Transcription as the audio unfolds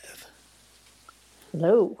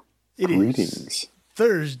Hello. It Greetings. is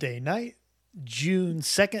Thursday night, June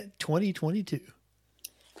 2nd, 2022.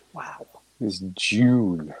 Wow. It's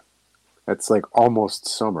June. That's like almost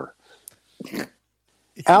summer. It's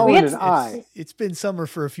Alan been, and I. It's been summer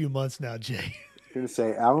for a few months now, Jay. I'm going to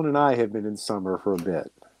say, Alan and I have been in summer for a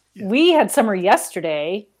bit. Yeah. We had summer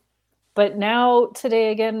yesterday, but now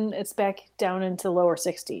today again, it's back down into lower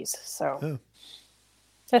 60s. So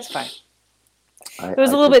that's fine. It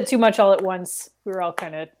was a little bit too much all at once. We were all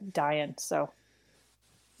kind of dying. So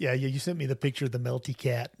Yeah, you sent me the picture of the melty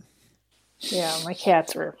cat. yeah, my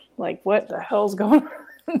cats were like, what the hell's going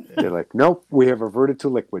on? They're like, nope, we have reverted to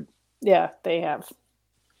liquid. Yeah, they have.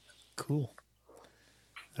 Cool.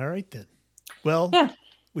 All right, then. Well, Yeah.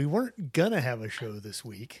 we weren't going to have a show this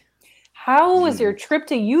week. How was your trip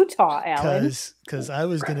to Utah, Alan? Because I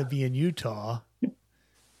was going to be in Utah,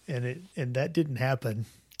 and that didn't happen.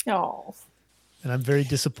 Oh. And I'm very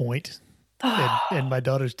disappointed. and my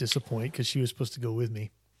daughter's disappointed because she was supposed to go with me.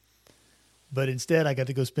 But instead, I got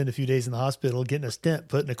to go spend a few days in the hospital getting a stent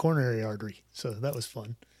put in a coronary artery. So that was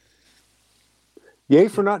fun. Yay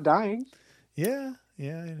for not dying. Yeah.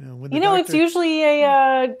 I know. When It's usually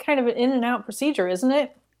a kind of an in and out procedure, isn't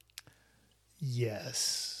it?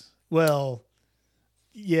 Yes. Well,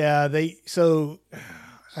 yeah, so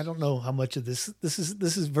I don't know how much of this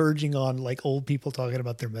is verging on like old people talking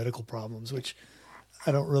about their medical problems, which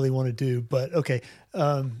I don't really want to do, but okay.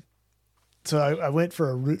 So I went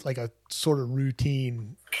for a sort of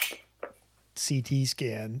routine CT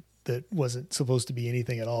scan that wasn't supposed to be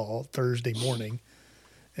anything at all Thursday morning.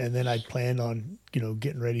 And then I'd planned on,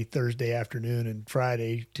 getting ready Thursday afternoon and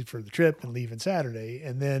Friday for the trip and leaving Saturday.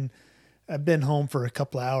 And then I've been home for a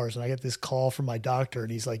couple of hours and I got this call from my doctor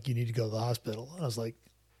and he's like, you need to go to the hospital. And I was like,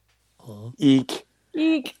 huh? Eek.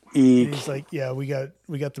 Eek. Eek. And he's like, yeah, we got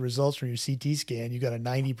the results from your CT scan. You got a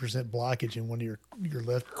 90% blockage in one of your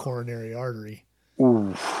left coronary artery.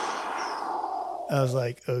 Ooh. I was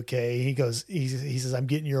like, okay. He says, I'm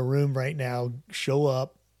getting you a room right now. Show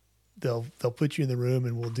up. They'll put you in the room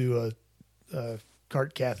and we'll do a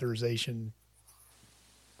cart catheterization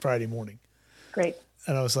Friday morning. Great.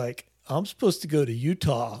 And I was like, I'm supposed to go to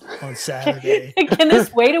Utah on Saturday. Can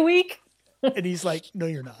this wait a week? And he's like, no,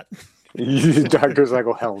 you're not. The doctor's like,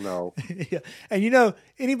 oh, hell no. Yeah. And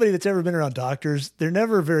anybody that's ever been around doctors, they're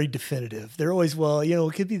never very definitive. They're always, well,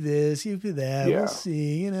 it could be this, it could be that. Yeah. We'll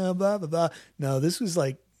see, blah, blah, blah. No, this was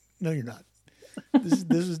like, no, you're not. This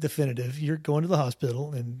is definitive. You're going to the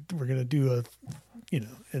hospital and we're going to do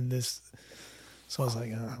and this. So I was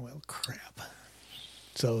like, oh, well, crap.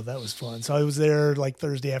 So that was fun. So I was there like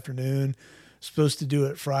Thursday afternoon, supposed to do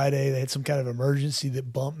it Friday. They had some kind of emergency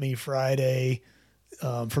that bumped me Friday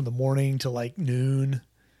from the morning to like noon.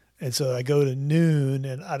 And so I go to noon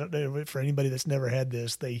and I don't know, for anybody that's never had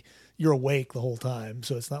this, you're awake the whole time.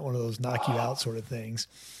 So it's not one of those knock you out sort of things.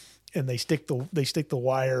 And they stick the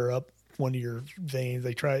wire up one of your veins.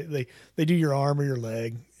 They do your arm or your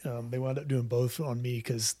leg. They wound up doing both on me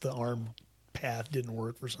because the arm path didn't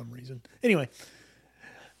work for some reason. Anyway,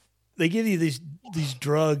 they give you these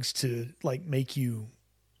drugs to like make you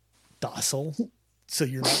docile, so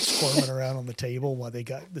you're not squirming around on the table while they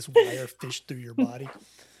got this wire fished through your body.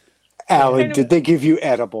 Alan, did they give you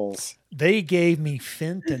edibles? They gave me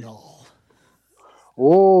fentanyl.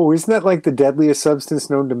 Oh, isn't that like the deadliest substance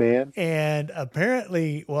known to man? And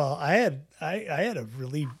apparently, well, I had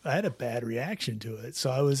a bad reaction to it. So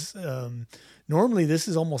I was normally this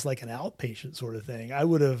is almost like an outpatient sort of thing. I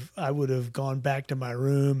would have gone back to my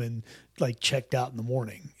room and like checked out in the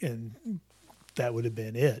morning, and that would have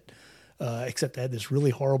been it. Except I had this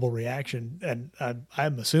really horrible reaction, and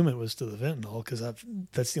I'm assuming it was to the fentanyl because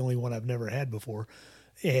that's the only one I've never had before.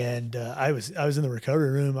 And I was in the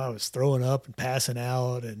recovery room. I was throwing up and passing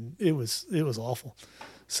out, and it was awful.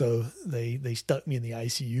 So they stuck me in the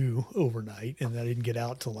ICU overnight, and I didn't get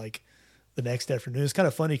out till like the next afternoon. It's kind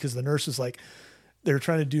of funny because the nurse was like, they were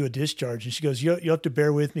trying to do a discharge, and she goes, you have to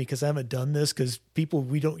bear with me because I haven't done this because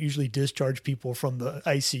we don't usually discharge people from the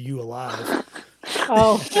ICU alive.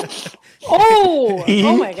 Oh,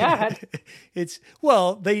 oh my God!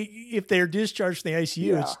 If they're discharged from the ICU,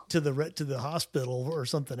 Yeah. it's to the hospital or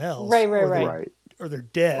something else, Right. or they're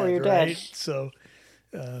dead, Or you're right? dead. So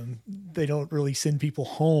they don't really send people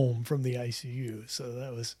home from the ICU. So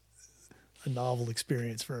that was a novel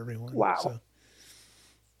experience for everyone. Wow. So,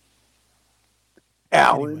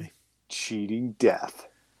 Alan, anyway. cheating death.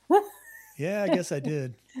 Yeah, I guess I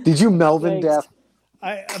did. Did you Melvin Yikes. death?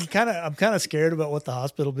 I'm kind of scared about what the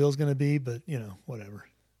hospital bill is going to be, but whatever.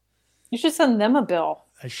 You should send them a bill.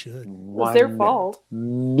 I should. It was their fault.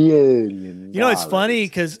 $1 million. You know, it's funny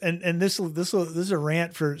because, and this is a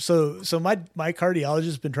rant for, so my cardiologist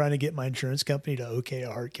has been trying to get my insurance company to okay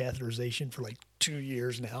a heart catheterization for like 2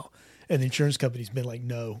 years now. And the insurance company's been like,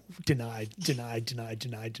 no, denied.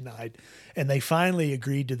 And they finally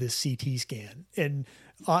agreed to this CT scan. And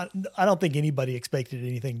I don't think anybody expected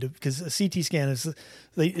anything because a CT scan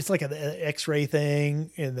it's like an X-ray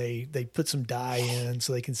thing, and they put some dye in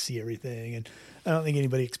so they can see everything. And I don't think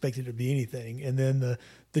anybody expected it to be anything. And then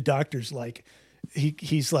the doctor's like,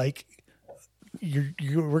 he's like, we're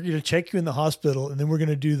going to check you in the hospital, and then we're going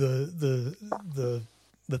to do the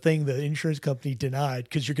thing the insurance company denied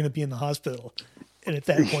because you're going to be in the hospital. And at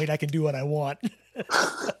that point I can do what I want.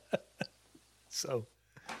 So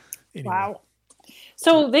anyway. Wow.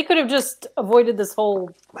 So they could have just avoided this whole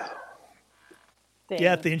thing.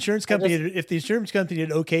 Yeah. If the insurance company had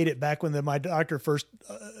okayed it back when my doctor first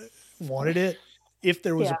wanted it, if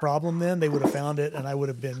there was a problem, then they would have found it and I would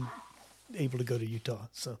have been able to go to Utah.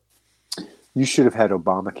 So you should have had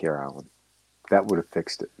Obamacare, Alan. That would have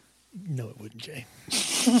fixed it. No, it wouldn't, Jay.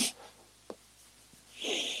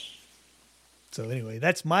 So anyway,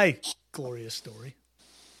 that's my glorious story.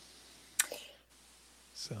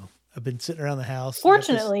 So I've been sitting around the house.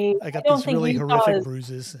 Fortunately, I got these really horrific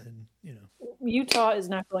bruises, and Utah is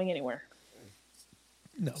not going anywhere.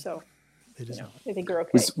 No, so it is not. I think you're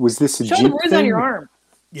okay. Was this a Jeep Jeep the bruise thing? on your arm?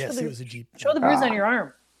 Yes, it was a Jeep. Show the bruise on your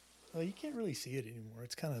arm. Well, you can't really see it anymore.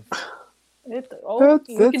 It's kind of. You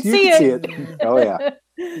can see it. Oh yeah.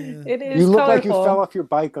 It is. You look colorful. like you fell off your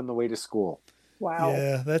bike on the way to school. Wow.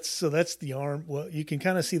 Yeah, that's the arm. Well, you can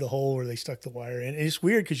kind of see the hole where they stuck the wire in. And it's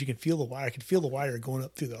weird because you can feel the wire. I could feel the wire going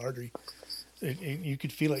up through the artery. You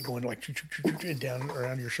could feel it going like down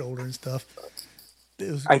around your shoulder and stuff.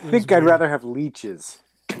 I think I'd rather have leeches.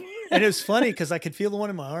 And it was funny because I could feel the one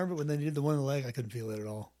in my arm, but when they did the one in the leg, I couldn't feel it at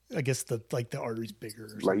all. I guess the artery's bigger. Or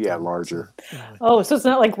something. Yeah, larger. So, anyway. Oh, so it's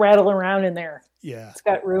not like rattling around in there. Yeah, it's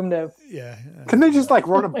got room to. Yeah. Can they just like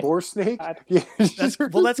run a boar snake? Yeah, that's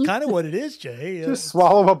kind of what it is, Jay. Just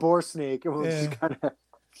swallow a boar snake, and we'll just kind of.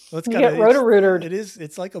 Well, it's kind of roto-rootered. It is.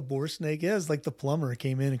 It's like a boar snake. Yeah, it's like the plumber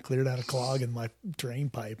came in and cleared out a clog in my drain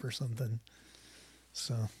pipe or something.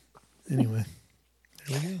 So, anyway,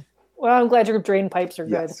 there we go. Well, I'm glad your drain pipes are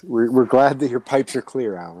good. Yes, we're glad that your pipes are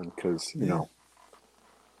clear, Alan, because you know.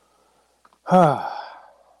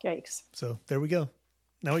 Yikes. So there we go.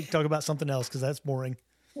 Now we can talk about something else because that's boring.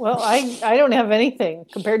 Well, I don't have anything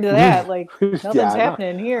compared to that. Like nothing's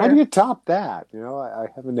happening here. How do you top that? You know, I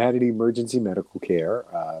haven't had any emergency medical care.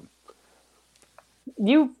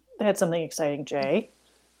 You had something exciting, Jay.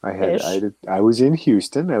 I was in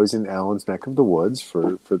Houston. I was in Alan's neck of the woods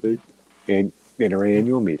for the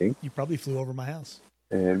interannual meeting. You probably flew over my house.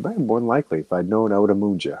 And more than likely, if I'd known, I would have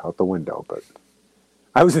mooned you out the window. But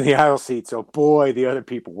I was in the aisle seat, so boy, the other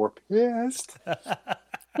people were pissed.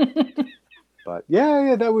 But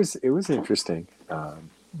yeah, it was interesting.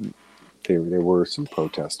 There were some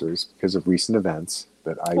protesters because of recent events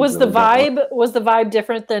that I was really the vibe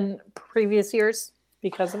different than previous years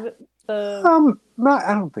because of it. I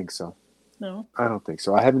don't think so. No, I don't think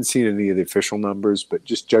so. I haven't seen any of the official numbers, but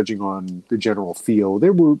just judging on the general feel,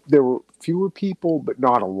 there were fewer people, but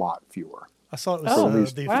not a lot fewer. I saw it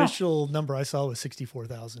was the official number I saw was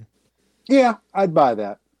 64,000. Yeah, I'd buy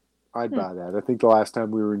that. I think the last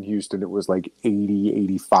time we were in Houston, it was like 80,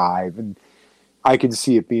 85, and I could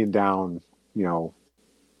see it being down,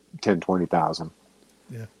 10, 20,000.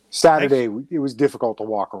 Yeah. Saturday, it was difficult to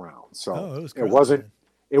walk around, so it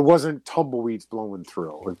wasn't tumbleweeds blowing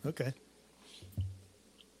through. Okay.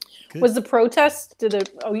 Good. Was the protest? You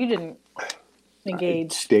didn't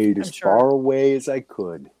engage. I stayed as far away as I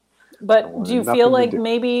could. But do you feel like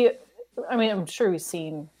maybe? I mean, I'm sure we've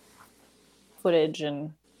seen footage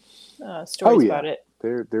and stories about it.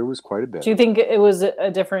 There was quite a bit. Do you think it was a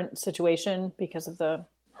different situation because of the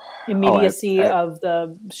immediacy of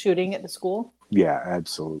the shooting at the school? Yeah,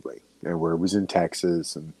 absolutely. And where it was in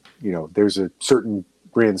Texas, and there's a certain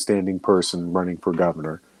grandstanding person running for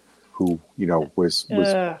governor who was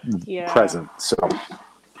present. So.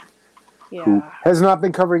 Yeah. Who has not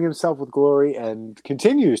been covering himself with glory and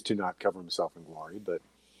continues to not cover himself in glory, but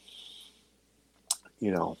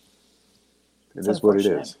it is what it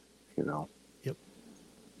is. Yep.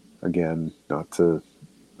 Again,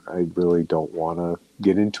 I really don't want to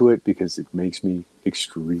get into it because it makes me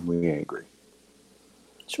extremely angry.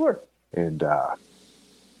 Sure. And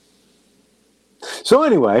so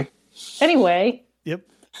anyway. Yep.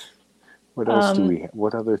 What else do we?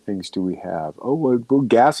 What other things do we have? Oh, well,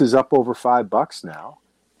 gas is up over $5 now.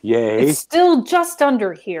 Yay! It's still just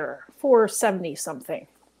under here, $4.70 something.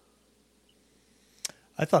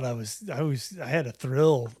 I thought I had a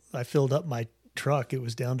thrill. I filled up my truck. It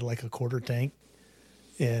was down to like a quarter tank,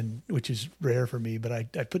 and which is rare for me, but I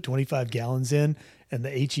put 25 gallons in, and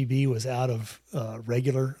the HEB was out of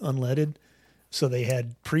regular unleaded. So they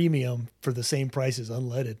had premium for the same price as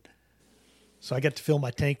unleaded. So I got to fill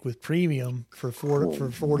my tank with premium for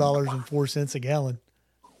 $4.04 a gallon.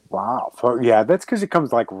 Wow. Yeah, that's because it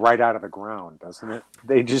comes like right out of the ground, doesn't it?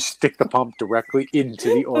 They just stick the pump directly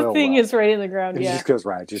into the oil. The thing is right in the ground. It yeah. just goes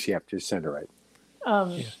right. Just send it right.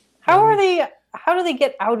 How do they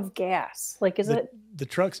get out of gas? Like, the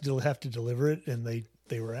trucks still have to deliver it, and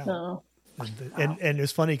they were out. Oh. And it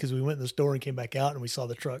was funny because we went in the store and came back out, and we saw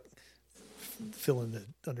the truck filling the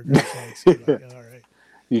underground tanks. So like, all right.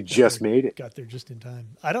 You just made it. Got there just in time.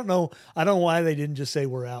 I don't know why they didn't just say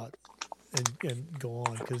we're out and go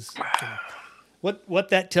on, because what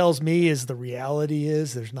that tells me is the reality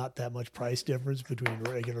is there's not that much price difference between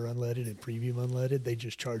regular unleaded and premium unleaded. They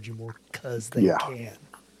just charge you more because they can.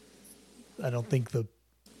 I don't think the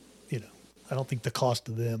cost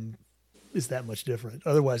of them is that much different.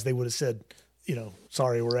 Otherwise, they would have said,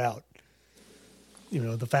 sorry, we're out.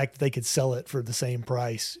 The fact that they could sell it for the same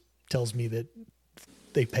price tells me that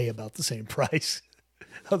they pay about the same price.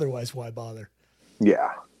 Otherwise, why bother?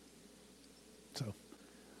 Yeah. So.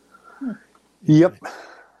 Yep.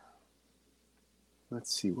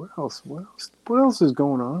 Let's see. What else is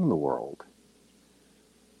going on in the world?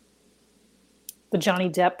 The Johnny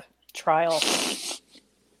Depp trial.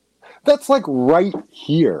 That's like right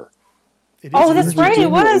here. Oh, that's right.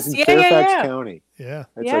 It was. In Fairfax County. Yeah.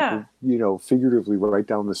 It's like, figuratively right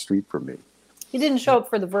down the street from me. He didn't show up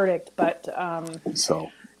for the verdict, but I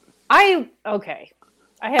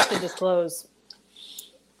have to disclose.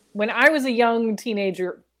 When I was a young teenage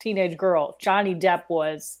girl, Johnny Depp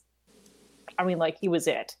was, he was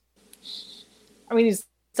it. He's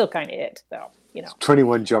still kind of it, though,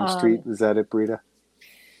 21 Jump Street, is that it, Brita?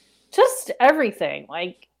 Just everything.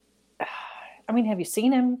 Have you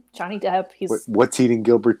seen him? Johnny Depp, he's... What's Eating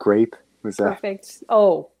Gilbert Grape? Was that? Perfect.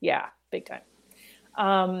 Oh, yeah, big time.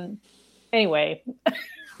 Anyway.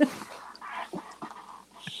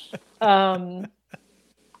 The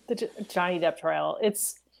Johnny Depp trial.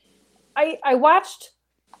 I watched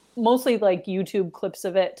mostly YouTube clips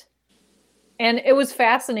of it, and it was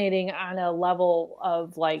fascinating on a level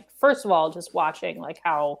of first of all, just watching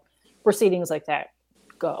how proceedings like that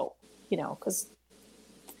go, because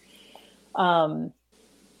I've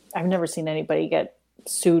never seen anybody get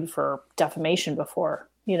sued for defamation before,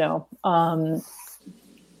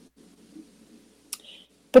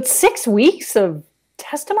 but 6 weeks of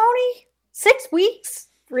testimony? 6 weeks?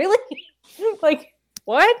 Really?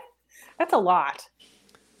 What? That's a lot.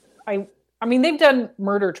 They've done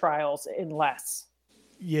murder trials in less.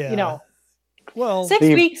 Yeah. Well, 6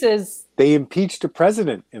 weeks is... They impeached a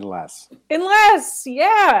president in less. In less.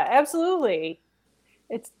 Yeah, absolutely.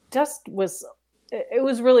 It just was... It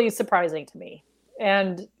was really surprising to me.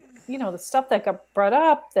 And, the stuff that got brought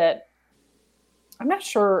up that I'm not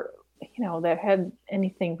sure, that had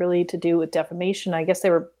anything really to do with defamation. I guess they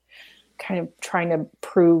were kind of trying to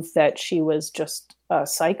prove that she was just a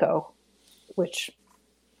psycho, which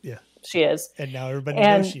she is. And now everybody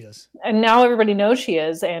knows she is. And now everybody knows she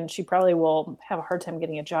is, and she probably will have a hard time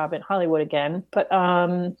getting a job in Hollywood again. But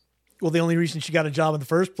well, the only reason she got a job in the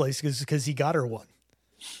first place is because he got her one.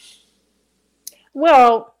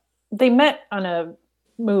 Well, they met on a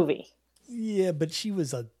movie. Yeah, but she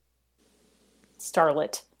was a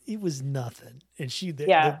starlet. It was nothing, and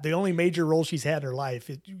the only major role she's had in her life,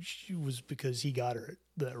 she was because he got her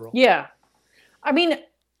that role. Yeah,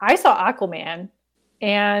 I saw Aquaman,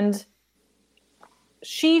 and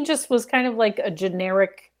she just was kind of like a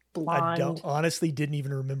generic blonde. I honestly didn't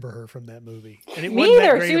even remember her from that movie. And it Me wasn't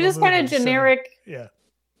either. That she was just kind of generic. So, yeah,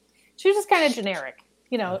 she was just kind of generic,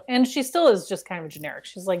 and she still is just kind of generic.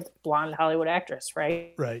 She's like blonde Hollywood actress,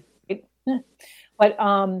 right? Right. But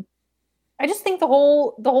I just think the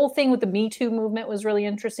whole thing with the Me Too movement was really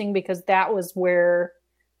interesting, because that was where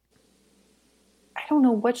I don't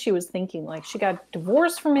know what she was thinking. She got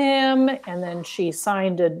divorced from him, and then she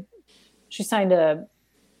signed a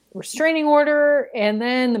restraining order, and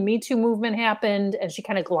then the Me Too movement happened, and she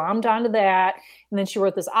kind of glommed onto that, and then she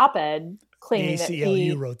wrote this op-ed claiming the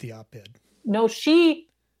ACLU wrote the op-ed. No, she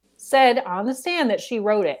said on the stand that she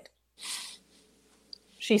wrote it.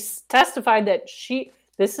 She testified that she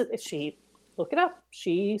look it up.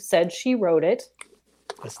 She said she wrote it.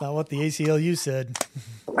 That's not what the ACLU said.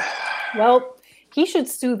 Well, he should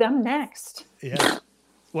sue them next. Yeah.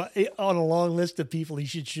 Well, on a long list of people he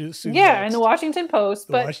should sue. Yeah, next. and the Washington Post.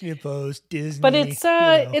 The Washington Post, Disney. But it's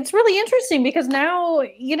really interesting, because now,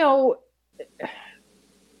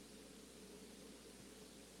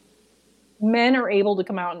 men are able to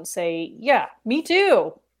come out and say, yeah, me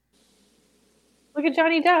too. Look at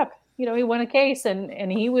Johnny Depp. He won a case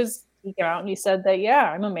and he came out and he said that,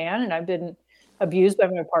 yeah, I'm a man and I've been abused by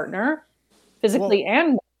my partner physically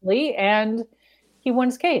and mentally, and he won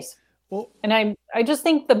his case. Well, and I just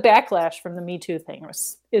think the backlash from the Me Too thing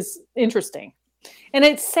is interesting. And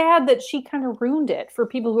it's sad that she kind of ruined it for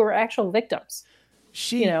people who are actual victims.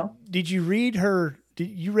 Did you read her?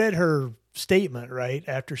 You read her statement right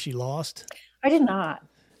after she lost? I did not.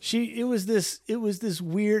 It was this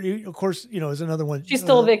weird. Of course, is another one. She's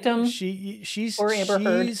still a victim. She's or Amber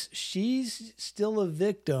Heard. She's still a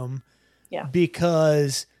victim. Yeah.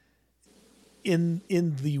 Because in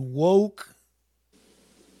the woke,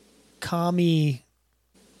 commie,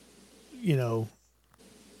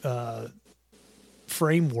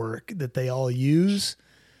 framework that they all use,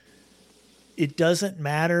 it doesn't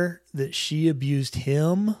matter that she abused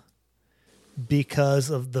him because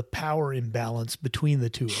of the power imbalance between the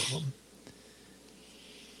two of them.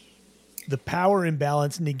 The power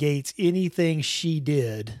imbalance negates anything she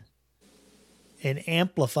did and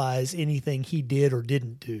amplifies anything he did or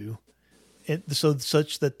didn't do.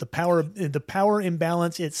 Such that the power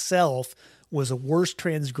imbalance itself was a worse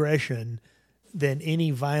transgression than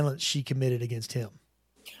any violence she committed against him.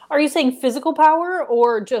 Are you saying physical power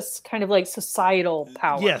or just kind of like societal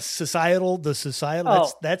power? Yes, societal.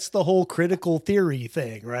 That's the whole critical theory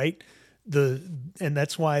thing, right? And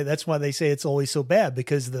that's why they say it's always so bad,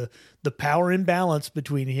 because the power imbalance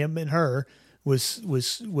between him and her was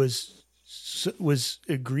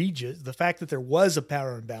egregious. The fact that there was a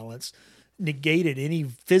power imbalance negated any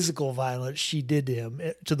physical violence she did to him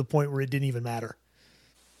to the point where it didn't even matter.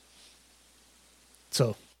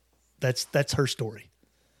 So that's her story.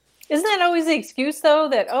 Isn't that always the excuse, though,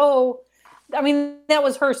 that, that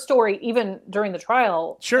was her story even during the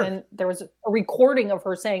trial. Sure. And there was a recording of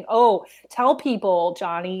her saying, tell people,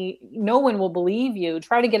 Johnny, no one will believe you.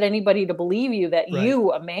 Try to get anybody to believe you that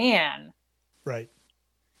you, a man. Right.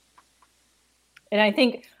 And I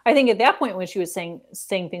think at that point when she was saying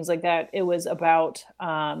things like that, it was about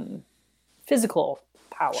physical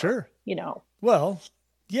power. Sure. Well,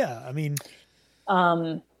 yeah. How many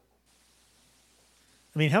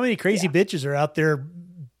crazy bitches are out there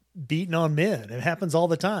beating on men? It happens all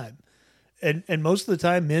the time. And most of the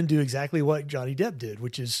time men do exactly what Johnny Depp did,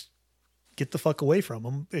 which is get the fuck away from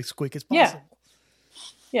them as quick as possible.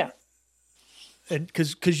 Yeah. And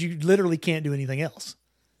because you literally can't do anything else.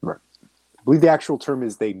 Right. I believe the actual term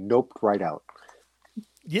is they noped right out.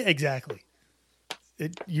 Yeah, exactly.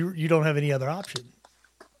 You don't have any other option.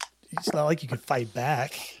 It's not like you could fight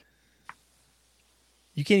back.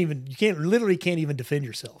 You literally can't even defend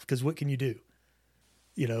yourself, because what can you do?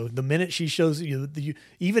 The minute she shows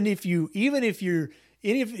even if you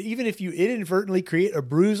inadvertently create a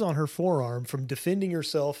bruise on her forearm from defending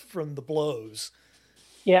herself from the blows,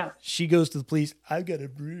 she goes to the police. I've got a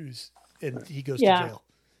bruise, and he goes to jail.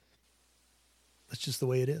 That's just the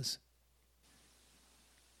way it is.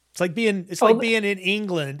 It's like being in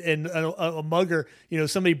England and a mugger,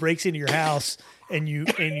 somebody breaks into your house and you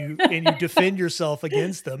defend yourself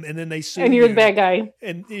against them, and then they sue you. And you're the bad guy.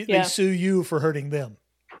 And they sue you for hurting them.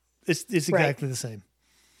 It's exactly the same.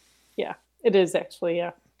 Yeah, it is actually,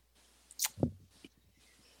 yeah.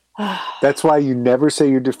 That's why you never say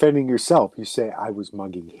you're defending yourself. You say, I was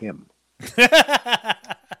mugging him.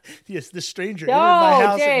 Yes, the stranger entered my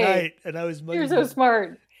house at night and I was mugging him. You're so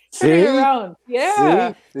smart. See? Around.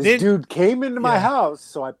 Yeah. See? This dude came into my house,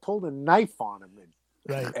 so I pulled a knife on him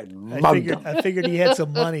and mugged him. I figured he had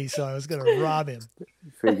some money, so I was going to rob him.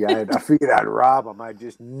 I figured I'd rob him. I'd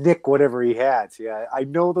just nick whatever he had. See, I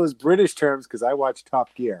know those British terms because I watch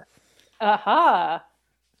Top Gear. Aha.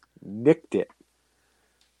 Nicked it.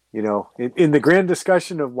 In the grand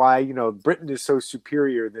discussion of why, Britain is so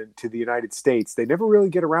superior to the United States, they never really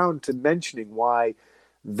get around to mentioning why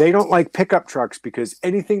they don't like pickup trucks, because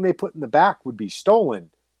anything they put in the back would be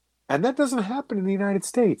stolen. And that doesn't happen in the United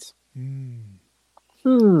States.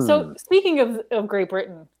 So speaking of Great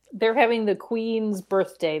Britain, they're having the Queen's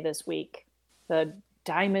birthday this week, the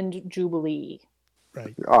Diamond Jubilee.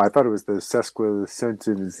 Right. Oh, I thought it was the Centennial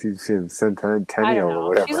or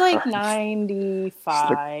whatever. She's like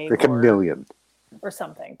 95. Like a million. Or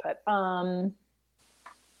something. But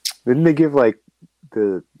didn't they give like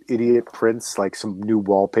the idiot prince like some new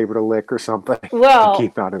wallpaper to lick or something? Well,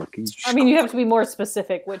 keep out of you have to be more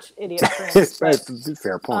specific which idiot prince. That's a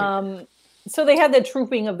fair point. So they had the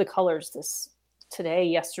trooping of the colors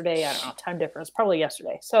yesterday, I don't know, time difference, probably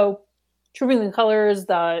yesterday. So trooping the colors,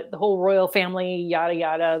 the whole royal family, yada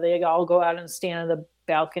yada, they all go out and stand on the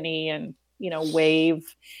balcony and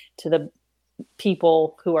wave to the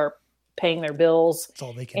people who are paying their bills. That's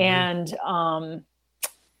all they can do. And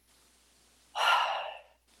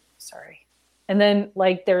sorry. And then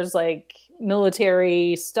like there's like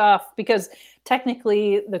military stuff, because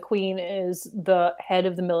technically the Queen is the head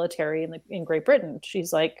of the military in Great Britain.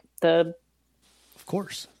 She's like the, of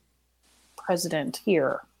course, president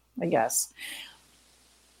here, I guess.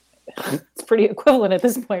 It's pretty equivalent at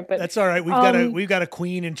this point, but that's all right. We've got a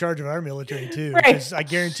queen in charge of our military too. Right. Because I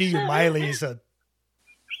guarantee you, Miley's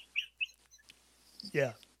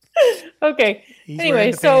yeah. Okay. He's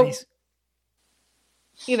anyway, so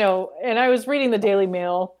and I was reading the Daily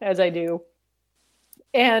Mail, as I do,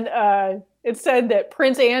 and it said that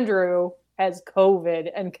Prince Andrew has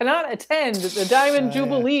COVID and cannot attend the Diamond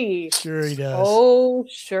Jubilee. Sure he does. Oh,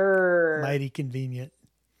 sure. Mighty convenient.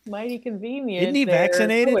 Isn't he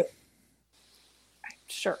vaccinated? Oh,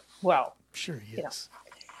 sure. Well, sure he is.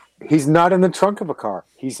 He's not in the trunk of a car.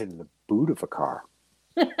 He's in the boot of a car.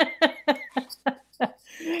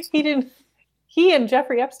 He and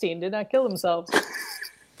Jeffrey Epstein did not kill themselves.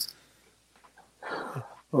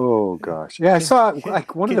 Oh gosh. Yeah, I saw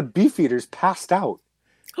like one of the beefeaters passed out.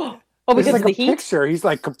 Oh, because like of the heat? Picture. He's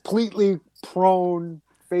like completely prone,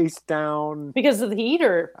 face down. Because of the heat,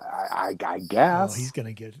 or I guess. Oh, he's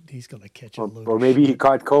gonna catch a load. Or maybe he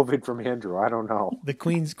caught COVID from Andrew. I don't know. The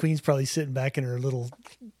Queen's probably sitting back in her little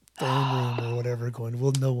throne room or whatever, going,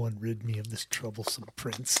 "Will no one rid me of this troublesome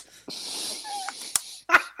prince?"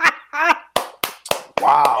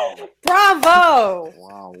 Wow. Bravo.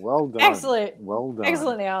 Wow. Well done. Excellent. Well done.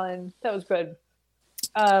 Excellent, Alan. That was good.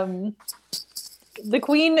 The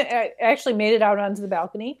Queen actually made it out onto the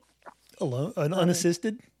balcony. Alone?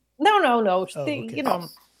 Unassisted? No. Oh, okay.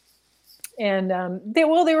 And they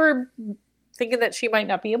were thinking that she might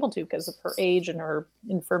not be able to because of her age and her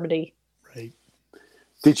infirmity. Right.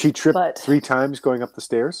 Did she trip 3 times going up the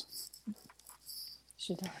stairs?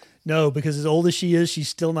 She did. No, because as old as she is, she's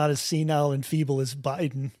still not as senile and feeble as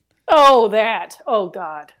Biden. Oh, that. Oh,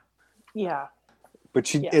 God. Yeah.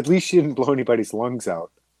 But at least she didn't blow anybody's lungs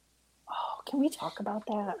out. Oh, can we talk about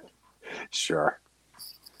that? Sure.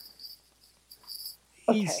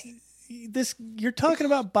 Okay. You're talking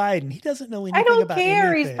about Biden. He doesn't know anything about anything. I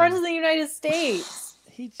don't care. He's president of the United States.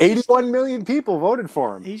 81 million people voted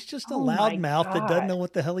for him. He's just a loudmouth that doesn't know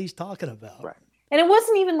what the hell he's talking about. Right. And it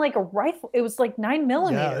wasn't even like a rifle. It was like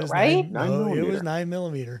 9mm, right? It was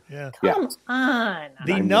 9mm. Yeah. Come on.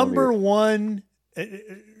 The number one,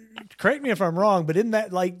 correct me if I'm wrong, but isn't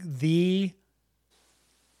that like the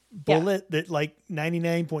bullet that like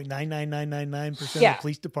 99.99999% of the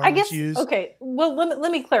police departments use? Okay. Well,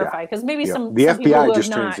 let me clarify, because maybe the some FBI people who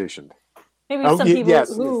just have not, transitioned. Maybe some people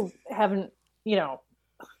who haven't,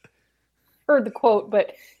 heard the quote,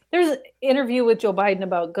 but there's an interview with Joe Biden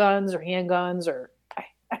about guns or handguns, or I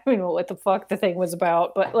don't know what the fuck the thing was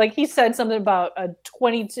about, but like he said something about a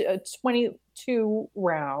 22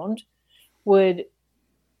 round would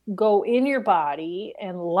go in your body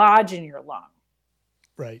and lodge in your lung.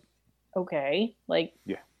 Right. Okay. Like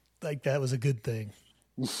that was a good thing.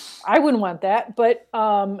 I wouldn't want that, but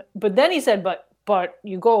then he said, but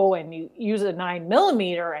you go and you use a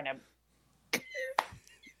 9mm and it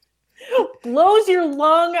blows your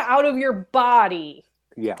lung out of your body.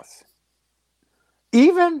 Yes.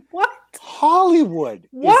 Even what? Hollywood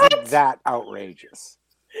isn't that outrageous.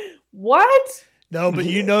 What? No, but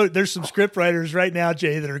there's some script writers right now,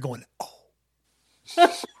 Jay, that are going, oh.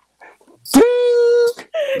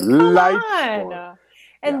 Come on.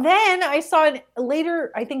 And then I saw it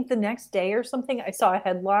later, I think the next day or something, I saw a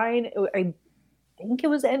headline. I think it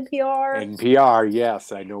was NPR. NPR,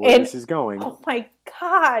 yes. I know where this is going. Oh my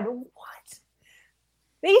God. What?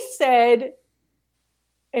 They said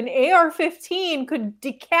an AR-15 could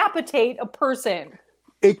decapitate a person.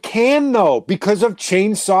 It can, though, because of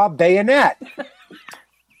chainsaw bayonet.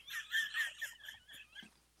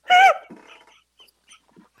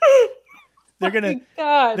 They're gonna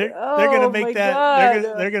make that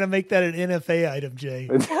an NFA item, Jay.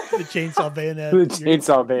 The chainsaw bayonet. The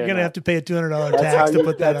chainsaw bayonet. You're gonna have to pay a $200 tax to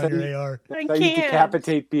put that on your AR. That's how you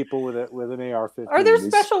decapitate people with an AR-15. Are there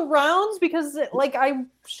special rounds? Because I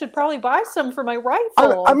should probably buy some for my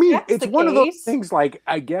rifle. I mean, it's one of those things. Like,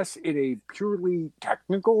 I guess in a purely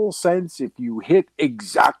technical sense, if you hit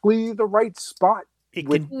exactly the right spot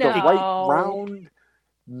with the right round.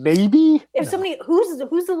 Maybe if somebody who's the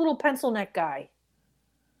little pencil neck guy?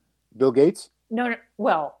 Bill Gates? No.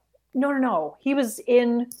 Well, no. He was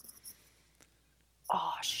in.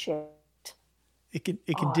 Oh shit! It can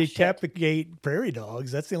decapitate prairie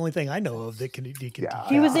dogs. That's the only thing I know of that can decapitate.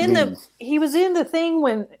 He was in the thing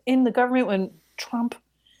when in the government when Trump,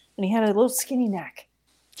 and he had a little skinny neck.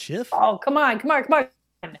 Schiff? Oh come on!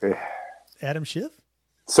 Adam Schiff?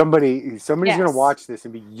 Somebody's going to Yes. watch this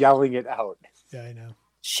and be yelling it out. Yeah, I know.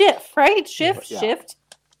 Schiff, right? Schiff, Yeah. Shift.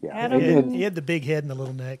 Yeah. Adam- He had the big head and the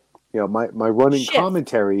little neck. You know, my running Shift.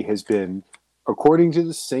 commentary has been, according to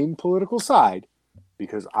the same political side,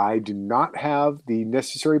 because I do not have the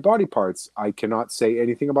necessary body parts, I cannot say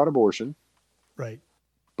anything about abortion. Right.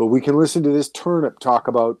 But we can listen to this turnip talk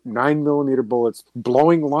about 9mm bullets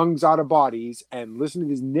blowing lungs out of bodies and listen to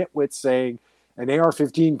these nitwits saying an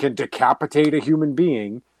AR-15 can decapitate a human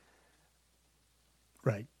being.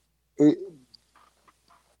 Right.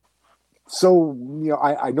 So,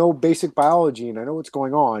 I know basic biology and I know what's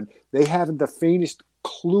going on. They haven't the faintest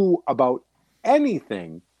clue about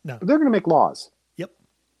anything. No. But they're going to make laws. Yep.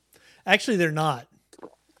 Actually, they're not.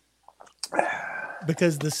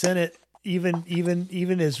 Because the Senate,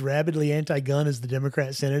 even as rabidly anti-gun as the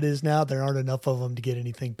Democrat Senate is now, there aren't enough of them to get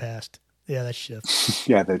anything passed. Yeah, that's Schiff.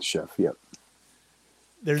 Yeah, that's Schiff. Yep.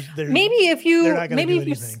 There's Maybe if you they're not gonna do you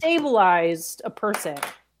anything. stabilized a person,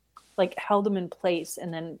 like held them in place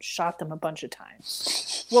and then shot them a bunch of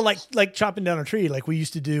times. Well, like chopping down a tree, like we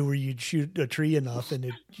used to do, where you'd shoot a tree enough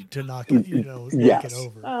and to knock it, knock Yes. it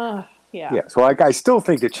over. Yeah. Yeah. So, I still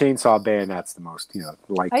think the chainsaw bayonet's the most,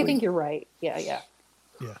 likely. I think you're right. Yeah. Yeah.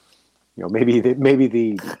 Maybe the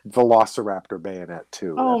Velociraptor bayonet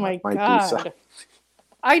too. Oh That my might be God. some-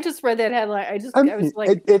 I just read that headline. I was like,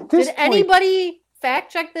 at this did point, anybody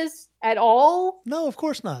fact check this at all? No, of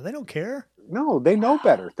course not. They don't care. No, they know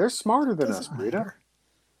better. They're smarter than us, Doesn't Rita. matter.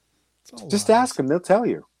 It's all Just lies. ask them; they'll tell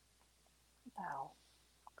you. Wow.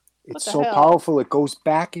 It's the so hell? powerful; it goes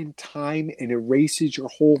back in time and erases your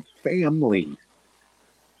whole family.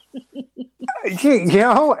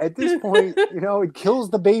 At this point, it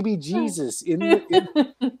kills the baby Jesus in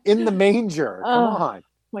the manger. Come Oh. on.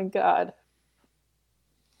 My God.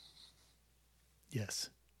 Yes.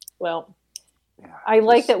 Well, Yeah, I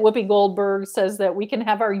like just- that Whoopi Goldberg says that we can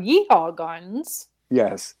have our yeehaw guns,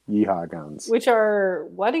 Yes, yeehaw guns. which are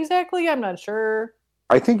what exactly? I'm not sure.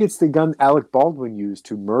 I think it's the gun Alec Baldwin used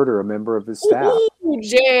to murder a member of his staff. Ooh,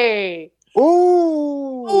 Jay. Ooh!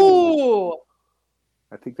 Ooh.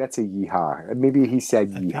 I think that's a yeehaw. Maybe he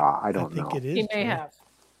said yeehaw. I don't think know. it is. He may Jay. have.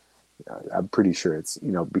 I'm pretty sure it's,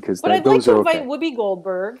 because But I'd like those to are invite okay. Whoopi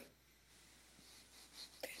Goldberg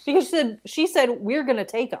because she said we're going to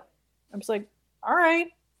take them. I was like, all right,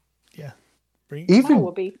 Yeah. Bring. come Even on,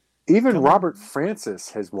 Whoopi. even Come on. Robert Francis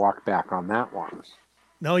has walked back on that one.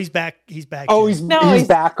 No, he's back. He's back. Oh, Jay. he's he's-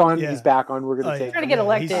 back on. Yeah. He's back on. We're gonna Oh, take. yeah. Trying to get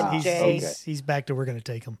elected, he's, Jay. He's back to we're going to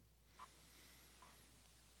take him.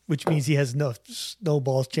 Which means he has no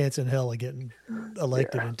snowball's chance in hell of getting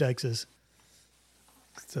elected in Texas.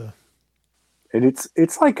 So And it's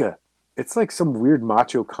like some weird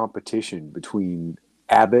macho competition between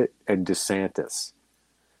Abbott and DeSantis.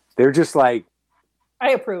 They're just like I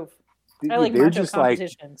approve. I like they're macho just like,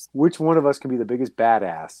 competitions. which one of us can be the biggest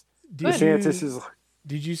badass? did DeSantis you, is.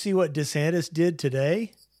 did you see what DeSantis did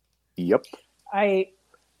today? Yep. I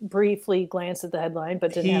briefly glanced at the headline,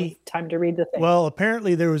 but didn't He- have time to read the thing. Well,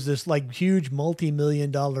 apparently there was this like huge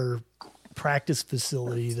multi-million-dollar practice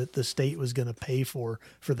facility that the state was going to pay for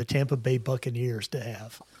the Tampa Bay Buccaneers to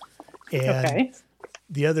have. And okay.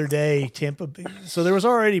 the other day, so there was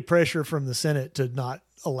already pressure from the Senate to not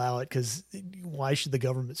allow it because why should the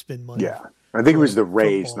government spend money? Yeah. I think it was the Football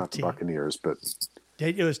Rays, not the team. Buccaneers, but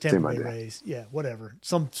It was Same Tampa Bay idea. Rays. Yeah, whatever.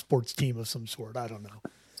 Some sports team of some sort. I don't know.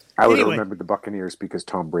 I would have Anyway. remembered the Buccaneers because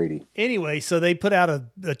Tom Brady. Anyway, so they put out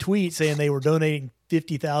a tweet saying they were donating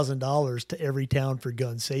 $50,000 to every town for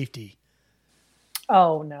gun safety.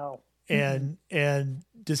 Oh no. And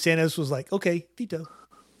DeSantis was like, okay, veto.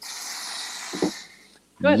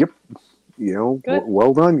 Good. Yep. Good.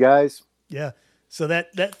 Well done, guys. Yeah. So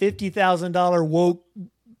that $50,000 woke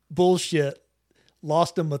bullshit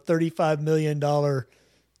lost them a $35 million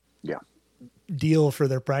Yeah. deal for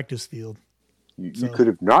their practice field. You So- could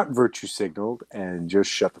have not virtue signaled and just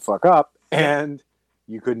shut the fuck up, and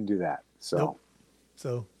you couldn't do that. So, Nope.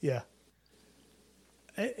 So, yeah.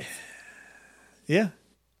 Yeah.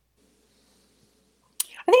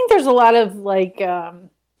 I think there's a lot of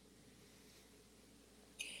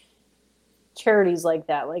charities like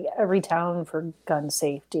that, like Every Town for Gun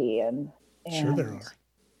Safety, and Sure there are.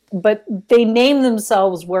 But they name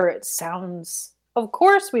themselves where it sounds. Of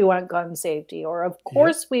course, we want gun safety, or of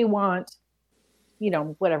course we want,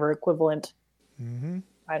 whatever equivalent. Mm-hmm.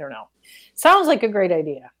 I don't know. Sounds like a great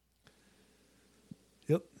idea.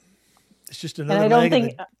 Yep. It's just And another I don't leg of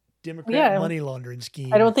think the Democrat yeah. money laundering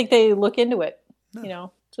scheme. I don't think they look into it.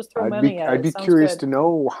 No. Just throw I'd money be, at I'd it. be Sounds curious good. to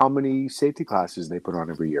know how many safety classes they put on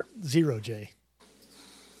every year. 0, Jay.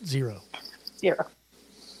 0. Zero.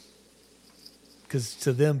 because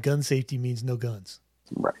to them, gun safety means no guns.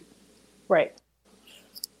 Right.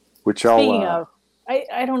 Which Speaking of,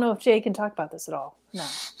 I don't know if Jay can talk about this at all. No.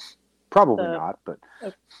 Probably not, but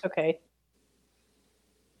okay.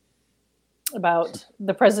 About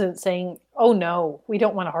the president saying, "Oh no, we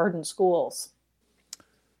don't want to harden schools."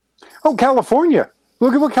 Oh, California!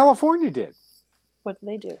 Look at what California did. What did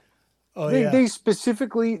they do? Oh, They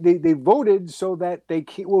specifically they voted so that they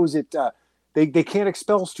can't. What was it? They can't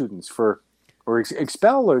expel students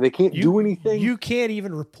expel, or they can't do anything. You can't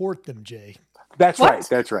even report them, Jay. That's right.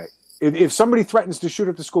 That's right. If somebody threatens to shoot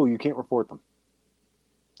up the school, you can't report them.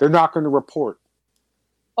 They're not going to report.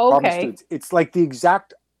 Okay. Students. It's like the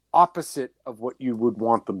exact opposite of what you would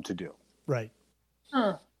want them to do. Right.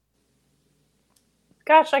 Huh.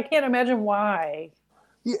 Gosh, I can't imagine why.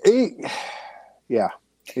 Yeah.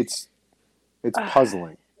 It's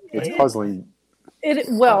puzzling. It's puzzling.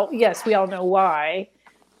 Well, yes, we all know why.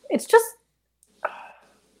 It's just,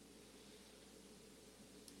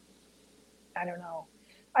 I don't know.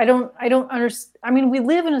 I don't understand. I mean, we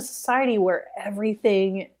live in a society where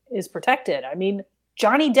everything is protected. I mean,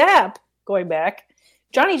 Johnny Depp, going back,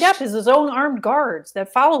 Johnny Depp has his own armed guards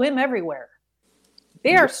that follow him everywhere.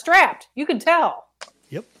 They are strapped. You can tell.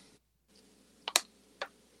 Yep.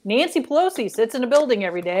 Nancy Pelosi sits in a building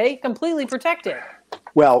every day, completely protected.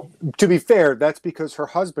 Well, to be fair, that's because her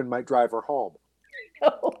husband might drive her home.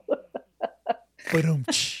 Yeah,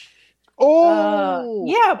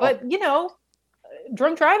 but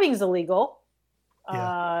drunk driving is illegal.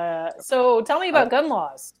 Yeah. So tell me about gun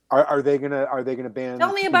laws. Are they gonna ban?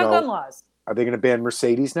 Tell me about gun laws. Are they gonna ban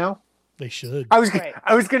Mercedes now? They should. I was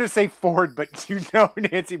gonna say Ford, but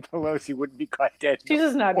Nancy Pelosi wouldn't be caught dead. She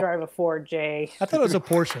does not drive a Ford, Jay. I thought it was a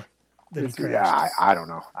Porsche. Yeah, I don't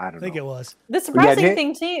know. I think it was. The surprising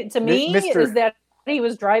thing to me is that he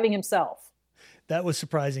was driving himself. That was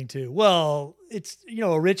surprising too. Well, it's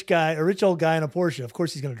a rich old guy in a Porsche. Of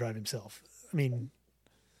course, he's going to drive himself. I mean,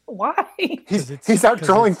 why? He's out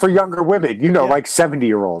trolling for younger women. Like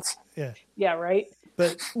 70-year-olds. Yeah. Yeah. Right.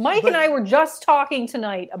 But Mike and I were just talking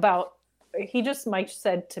tonight about. Mike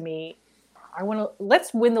said to me,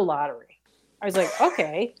 let's win the lottery. I was like,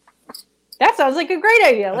 okay, that sounds like a great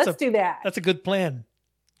idea. Let's do that. That's a good plan.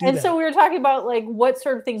 So we were talking about what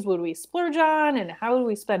sort of things would we splurge on and how do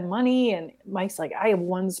we spend money? And Mike's like, I have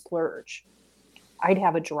one splurge. I'd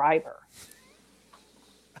have a driver.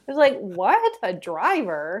 I was like, what? A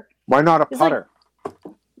driver? Why not a putter?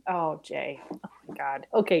 Oh, Jay. Oh, my God.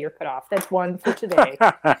 Okay, you're cut off. That's one for today.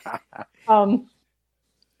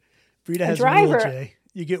 Frida has driver, a rule, Jay.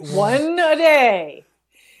 You get one a day.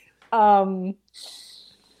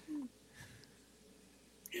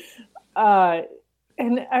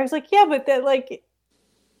 And I was like, yeah, but that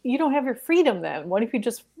you don't have your freedom then. What if you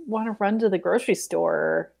just want to run to the grocery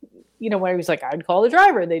store? When I was like, I'd call the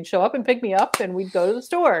driver. They'd show up and pick me up and we'd go to the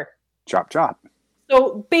store. Chop.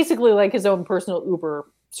 So basically his own personal Uber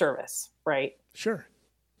service, right? Sure.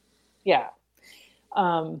 Yeah.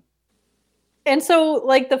 And so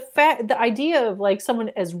the idea of someone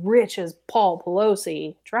as rich as Paul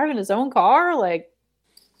Pelosi driving his own car,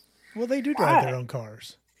 well, they do drive their own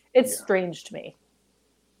cars. It's strange to me.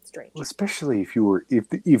 Strange. Well, especially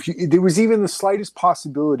if there was even the slightest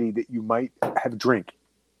possibility that you might have a drink.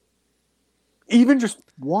 Even just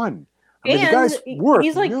one. I mean, the guy's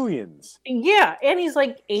worth millions. Yeah, and he's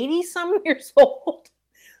 80-some years old.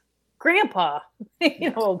 Grandpa,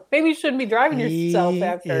 maybe you shouldn't be driving yourself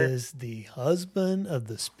after. He is the husband of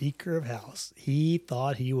the Speaker of House. He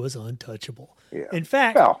thought he was untouchable. Yeah. In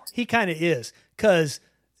fact, he kind of is, because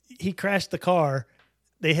he crashed the car.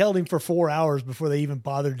 They held him for 4 hours before they even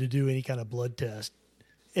bothered to do any kind of blood test.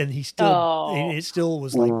 And it still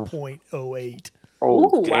was 0.08.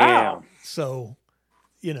 Oh, damn. Wow. So,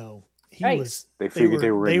 he was. They figured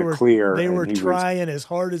they were in the clear. They were trying as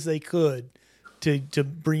hard as they could to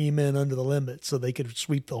bring him in under the limit so they could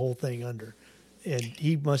sweep the whole thing under. And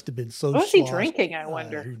he must have been so What was he drinking, I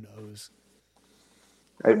wonder? Who knows?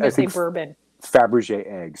 I think bourbon.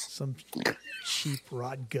 Fabergé eggs. Some cheap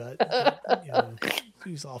rot gut.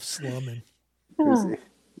 He's off slumming. It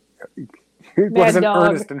wasn't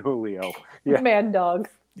Ernest and Julio. Yeah. Mad Dog.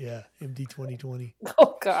 Yeah, MD 2020.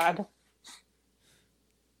 Oh, God.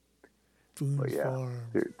 Farm.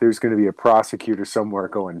 There's going to be a prosecutor somewhere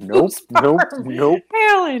going, nope.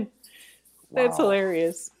 Alan, that's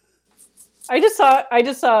hilarious. I just saw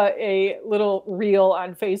a little reel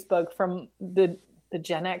on Facebook from the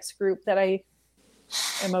Gen X group that I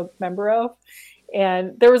am a member of,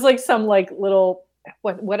 and there was some little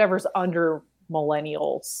whatever's under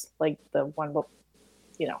millennials, the one,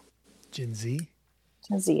 Gen Z.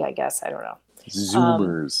 Gen Z, I guess. I don't know.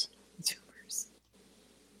 Zoomers.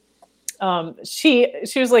 She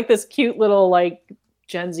was like this cute little like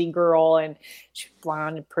Gen Z girl, and she's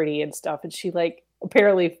blonde and pretty and stuff. And she like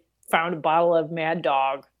apparently found a bottle of Mad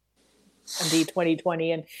Dog on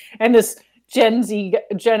D2020, and this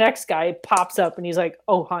Gen X guy pops up, and he's like,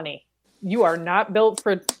 "Oh, honey, you are not built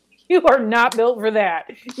for that.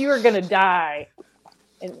 You are gonna die."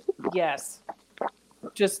 And yes,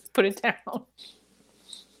 just put it down.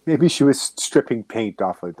 Maybe she was stripping paint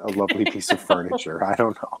off a lovely piece of furniture. I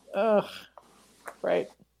don't know. Ugh. Right.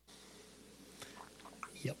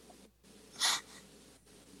 Yep.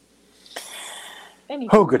 Anyway.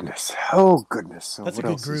 Oh goodness. So that's a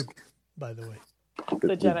good group, by the way.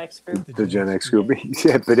 The Gen X group. The Gen X group.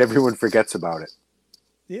 Yeah, but everyone forgets about it.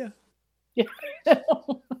 Yeah. Yeah.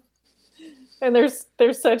 And there's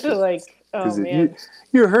such a like. Oh man!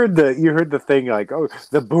 You heard the thing like, oh,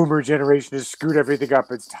 the Boomer generation has screwed everything up.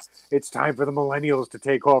 It's time for the Millennials to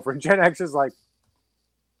take over, and Gen X is like,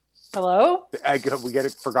 hello. We get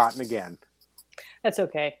it forgotten again. That's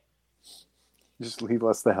okay. Just leave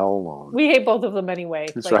us the hell alone. We hate both of them anyway.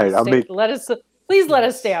 That's right. Please let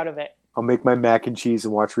us stay out of it. I'll make my mac and cheese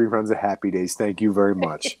and watch reruns of Happy Days. Thank you very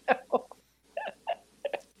much.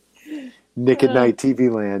 Nick at Night TV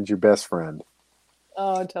Land, your best friend.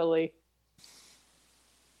 Oh, totally.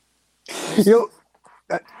 You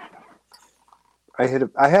know, I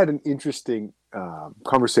had an interesting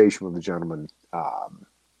conversation with a gentleman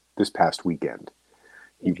this past weekend.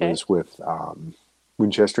 He was with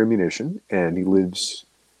Winchester Ammunition, and he lives.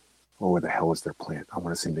 Oh, where the hell is their plant? I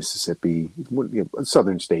want to say Mississippi,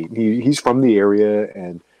 southern state. He's from the area,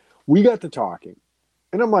 and we got to talking,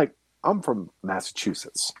 and I'm like, I'm from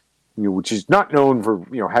Massachusetts, which is not known for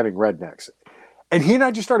having rednecks, and he and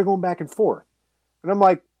I just started going back and forth, and I'm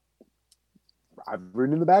like, I've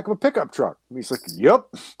ridden in the back of a pickup truck. And he's like, yep.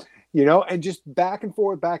 And just back and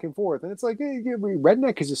forth. And it's like, hey,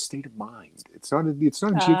 redneck is a state of mind. It's not a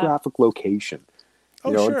geographic location.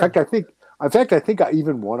 Sure. In fact, I think I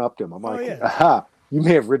even one-upped him. I'm like, aha, you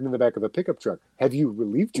may have ridden in the back of a pickup truck. Have you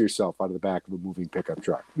relieved yourself out of the back of a moving pickup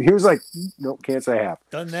truck? And he was like, no, can't say I have.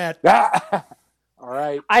 Done that. All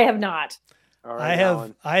right. I have not. All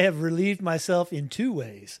right, I have relieved myself in 2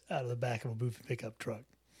 ways out of the back of a moving pickup truck.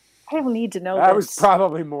 I don't need to know that this. was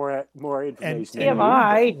probably more information.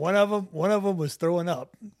 TMI. One of them was throwing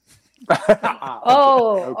up.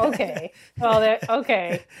 Oh, okay. Well,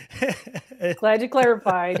 okay. Glad you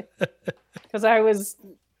clarified, because I was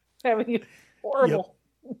having horrible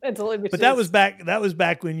mental images. But that was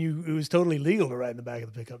back when it was totally legal to ride in the back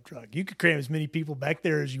of the pickup truck. You could cram as many people back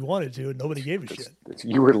there as you wanted to, and nobody gave a shit.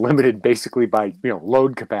 You were limited basically by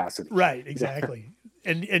load capacity. Right, exactly,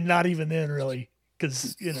 and not even then really.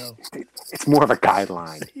 Because, it's more of a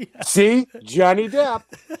guideline. Yeah. See? Johnny Depp.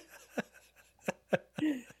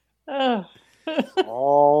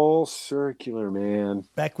 All circular, man.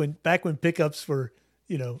 Back when pickups were,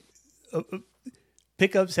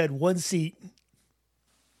 pickups had 1 seat.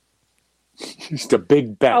 Just a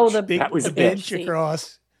big bench. Oh, that was the bench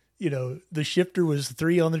across. The shifter was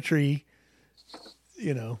 3 on the tree.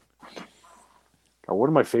 One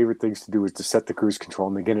of my favorite things to do is to set the cruise control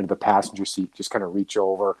and then get into the passenger seat. Just kind of reach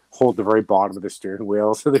over, hold the very bottom of the steering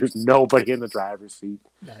wheel so there's nobody in the driver's seat.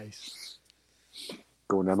 Nice.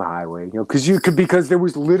 Going down the highway, because there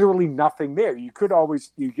was literally nothing there. You could have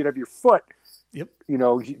your foot,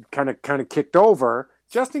 kind of kicked over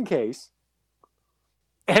just in case.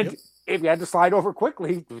 And if you had to slide over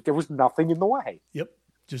quickly, there was nothing in the way. Yep.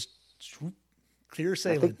 Just clear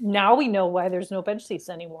sailing. Now we know why there's no bench seats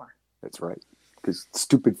anymore. That's right. Because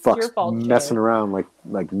stupid fucks fault, messing around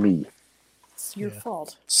like me. It's your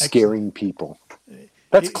fault. Scaring people.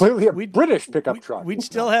 That's clearly a British pickup truck. We'd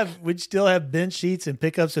still have bench seats and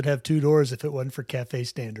pickups that have 2 doors if it wasn't for cafe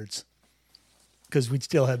standards. Because we'd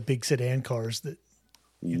still have big sedan cars that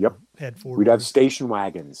had 4 We'd doors. have station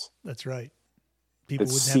wagons. That's right. People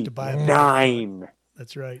wouldn't have to buy 9.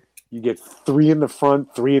 That's right. You get 3 in the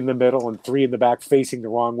front, 3 in the middle, and 3 in the back facing the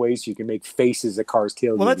wrong way, so you can make faces at cars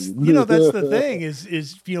tailgating. Well, that's the thing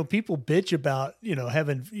is people bitch about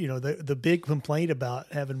having the big complaint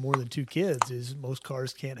about having more than 2 kids is most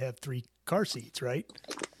cars can't have 3 car seats, right?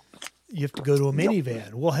 You have to go to a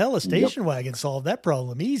minivan. Well, hell, a station wagon solved that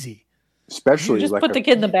problem easy. Especially you just put the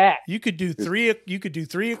kid in the back. You could do 3. You could do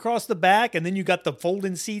 3 across the back, and then you got the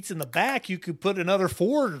folding seats in the back. You could put another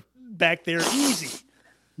 4 back there easy.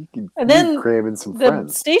 And then cram in some the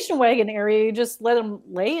friends. station wagon area, you just let them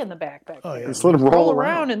lay in the back there. Oh yeah, just let them roll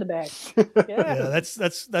around in the back. Yeah,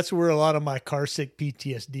 that's where a lot of my car sick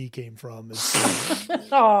PTSD came from. Is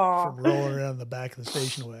from rolling around in the back of the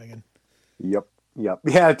station wagon. Yep.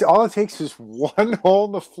 Yeah, all it takes is one hole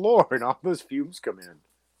in the floor, and all those fumes come in.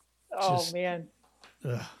 Oh man.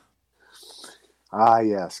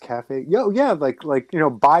 Yes, cafe. Yeah, like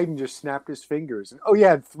Biden just snapped his fingers, and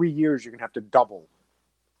in 3 years you're gonna have to double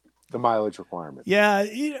the mileage requirement. Yeah,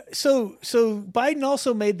 so Biden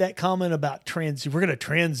also made that comment about we're going to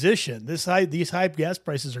transition. These high gas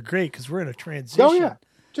prices are great because we're in a transition. Oh yeah,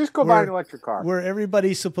 just go buy an electric car. Where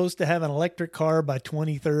everybody's supposed to have an electric car by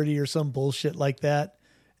 2030 or some bullshit like that,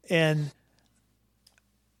 and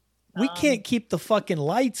we can't keep the fucking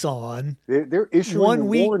lights on. They're issuing one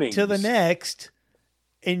week warnings to the next,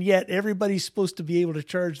 and yet everybody's supposed to be able to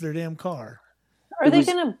charge their damn car. Are they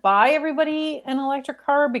going to buy everybody an electric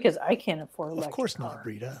car? Because I can't afford an electric car. Of course not,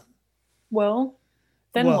 Rita. Well,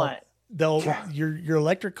 then what? Your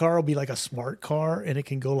electric car will be like a smart car, and it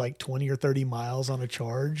can go like 20 or 30 miles on a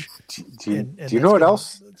charge. Do you know what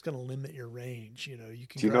else? It's going to limit your range. You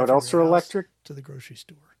can. Do you know what else are electric? To the grocery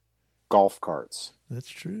store. Golf carts. That's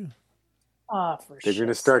true. They're going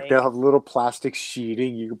to start to have little plastic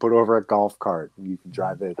sheeting you can put over a golf cart, and you can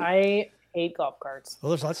drive it. I hate golf carts.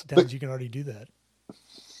 Well, there's lots of towns you can already do that.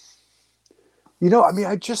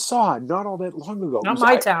 I just saw it not all that long ago. Not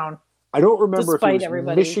my town. I don't remember if it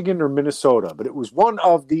was Michigan or Minnesota, but it was one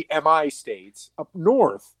of the MI states up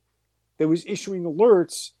north that was issuing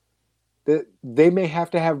alerts that they may have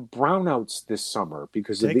to have brownouts this summer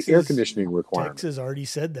because of the air conditioning requirement. Texas already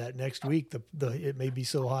said that next week. It may be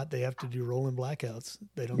so hot they have to do rolling blackouts.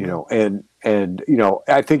 They don't know.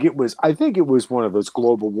 I think it was one of those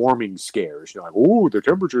global warming scares. Like, oh, the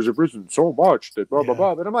temperatures have risen so much that blah blah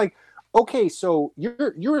blah. And I'm like, okay, so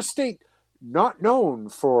you're a state not known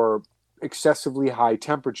for excessively high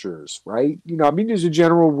temperatures, right? There's a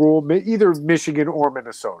general rule, either Michigan or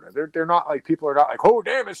Minnesota. They're not like, people are not like, oh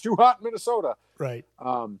damn, it's too hot in Minnesota, right?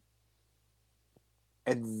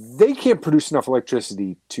 And they can't produce enough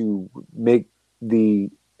electricity to make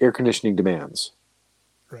the air conditioning demands,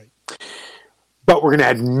 right? But we're going to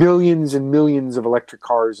add millions and millions of electric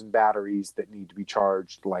cars and batteries that need to be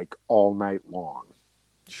charged like all night long.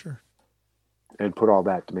 Sure. And put all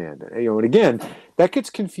that demand in. And again, that gets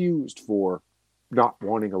confused for not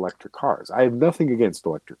wanting electric cars. I have nothing against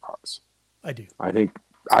electric cars. I do. I think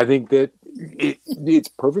that it's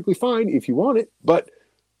perfectly fine if you want it, but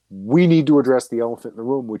we need to address the elephant in the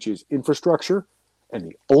room, which is infrastructure. And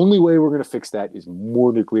the only way we're going to fix that is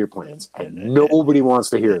more nuclear plants. And nobody wants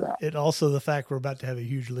to hear that. And also the fact we're about to have a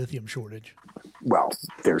huge lithium shortage. Well,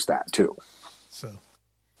 there's that too. So.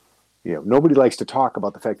 Nobody likes to talk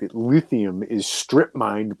about the fact that lithium is strip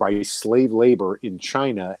mined by slave labor in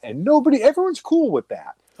China, and everyone's cool with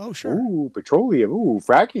that. Oh, sure. Ooh, petroleum. Ooh,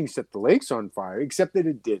 fracking set the lakes on fire, except that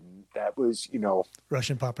it didn't. That was,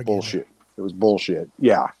 Russian propaganda. Bullshit. It was bullshit.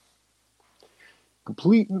 Yeah.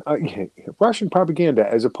 Complete Russian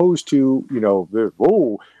propaganda, as opposed to,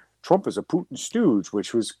 Trump is a Putin stooge,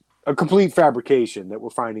 which was a complete fabrication that we're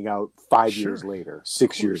finding out 5 years later,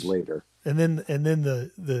 6 years later. And then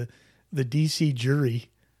the DC jury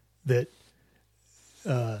that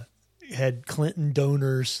had Clinton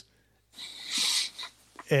donors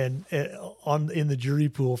and in the jury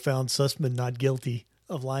pool found Sussman not guilty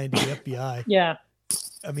of lying to the FBI. Yeah.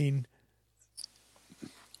 I mean,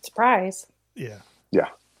 surprise. Yeah. Yeah.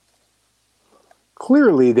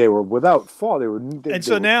 Clearly they were without fault.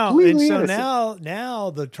 Now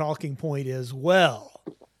the talking point is,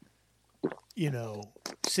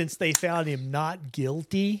 since they found him not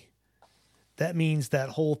guilty, that means that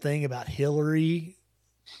whole thing about Hillary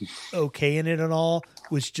okaying it and all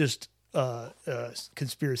was just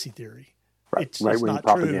conspiracy theory. Right. It's right-wing not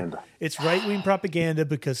propaganda. True. It's right-wing propaganda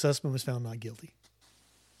because Sussman was found not guilty.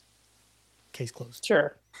 Case closed.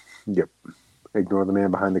 Sure. Yep. Ignore the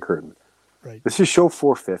man behind the curtain. Right. This is show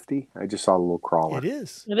 450. I just saw a little crawler. It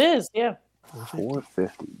is. It is, yeah.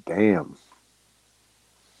 450. Damn.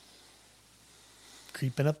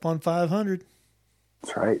 Creeping up on 500.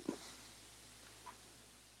 That's right.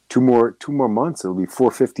 Two more months, it'll be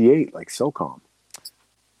 458, like SOCOM.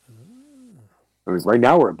 Right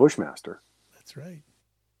now we're at Bushmaster. That's right.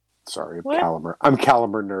 Sorry, I'm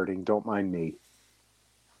caliber nerding. Don't mind me.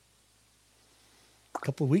 A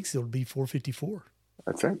couple of weeks, it'll be 454.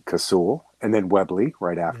 That's right. Kasul. And then Webley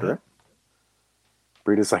right after it.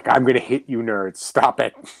 Brita's like, I'm going to hit you, nerds. Stop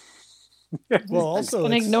it. Well, also, I'm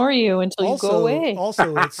going to ignore you until you go away.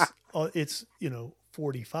 Also, it's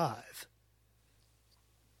 45,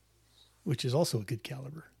 which is also a good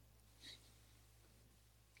caliber.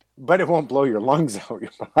 But it won't blow your lungs out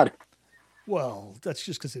your body. Well, that's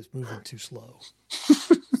just because it's moving too slow.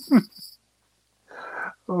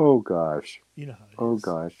 Oh, gosh. You know how it is.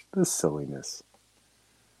 Gosh. The silliness.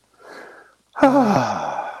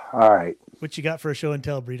 All right. What you got for a show and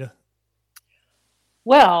tell, Brita?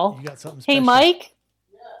 Well, You got something hey, special. Mike,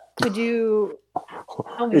 could you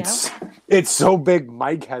help me out? It's so big,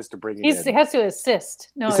 Mike has to bring it He in. has to assist.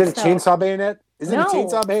 No, Is it a it's no. chainsaw bayonet? Is it a No.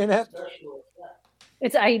 chainsaw bayonet?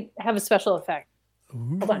 I have a special effect.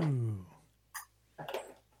 Ooh. Hold on.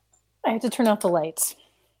 I have to turn off the lights.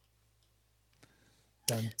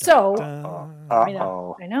 Dun, So, dun. I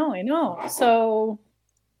know. So,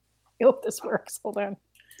 I hope this works. Hold on.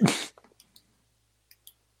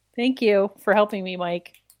 Thank you for helping me,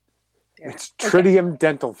 Mike. There. It's tritium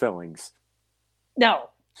dental fillings. No.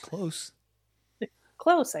 Close.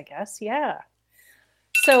 Close, I guess. Yeah.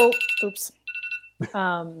 So, oops.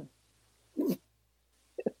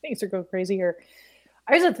 Things are going crazy here.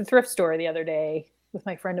 I was at the thrift store the other day with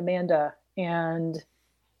my friend Amanda, and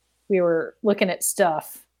we were looking at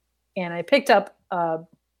stuff, and I picked up a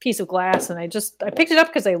piece of glass, and I picked it up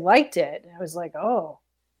because I liked it. And I was like, oh,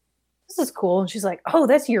 this is cool. And she's like, oh,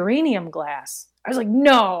 that's uranium glass. I was like,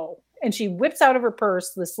 no. And she whips out of her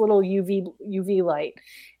purse this little UV light,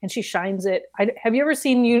 and she shines it. Have you ever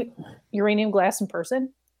seen uranium glass in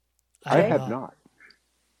person? I have not.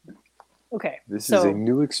 Okay. This is a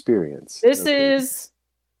new experience. This is,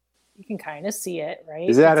 you can kind of see it, right?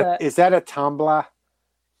 Is that a tumbler?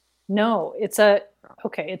 No, it's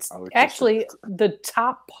actually the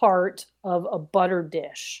top part of a butter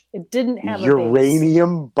dish. It didn't have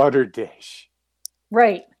uranium butter dish.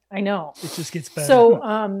 Right. I know. It just gets better.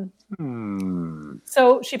 So,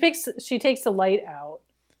 so she takes the light out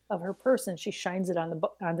of her purse and she shines it on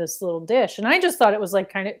this little dish. And I just thought it was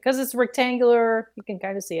like kind of, because it's rectangular, you can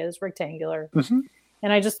kind of see it. It's rectangular. Mm-hmm.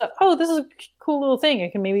 And I just thought, oh, this is a cool little thing. I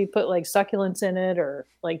can maybe put like succulents in it or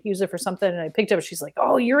like use it for something. And I picked it up. She's like,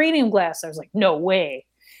 oh, uranium glass. I was like, no way.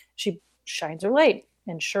 She shines her light.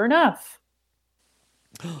 And sure enough.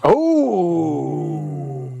 Oh.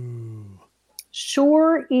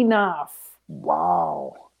 Sure enough.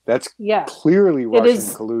 Wow. That's clearly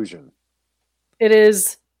Russian collusion. It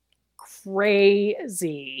is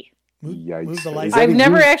crazy. Move the light. I've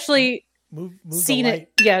never actually move seen the light.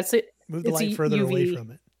 it. Yeah, move the light further away from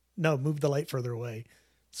it. No, move the light further away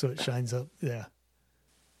so it shines up. Yeah.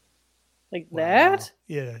 Like that?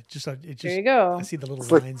 Yeah. There you go. I see the little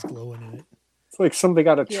lines glowing in it. It's like something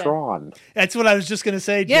out of Tron. That's what I was just going to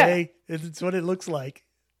say, Jay. It's what it looks like.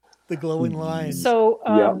 The glowing lines. So,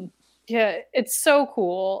 yeah, it's so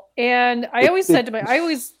cool. And I always said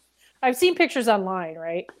to I've seen pictures online,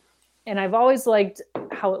 right? And I've always liked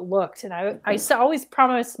how it looked. And I always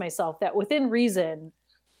promised myself that within reason,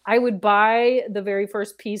 I would buy the very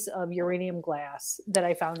first piece of uranium glass that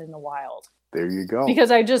I found in the wild. There you go. Because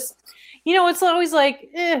I just, it's always like,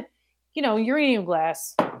 uranium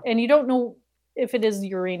glass. And you don't know if it is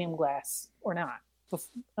uranium glass or not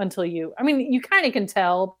until you kind of can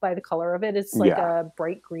tell by the color of it. It's like a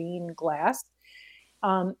bright green glass.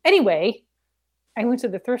 Anyway, I went to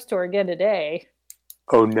the thrift store again today.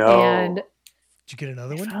 Oh no. And did you get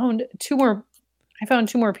another one? I found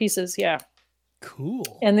two more pieces. Yeah. Cool.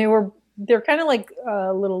 And they're kind of like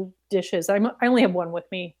little dishes. I only have one with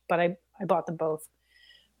me, but I bought them both.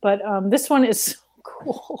 But this one is so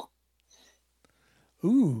cool.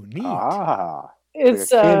 Ooh, neat.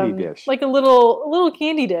 It's like a candy dish. Like a little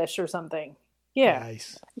candy dish or something. Yeah.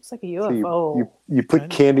 Nice. Looks like a UFO. So you put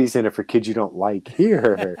candies in it for kids you don't like.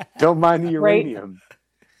 Here, don't mind the uranium. Right?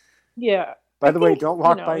 Yeah. By the way, don't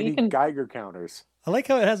walk by any Geiger counters. I like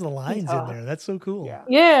how it has the lines in there. That's so cool.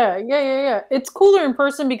 Yeah. It's cooler in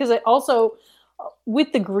person because it also,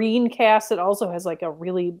 with the green cast, it also has like a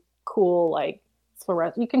really cool like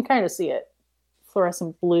fluorescent. You can kind of see it,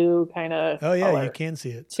 fluorescent blue kind of. Oh yeah, you can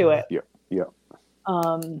see it to it. Yeah.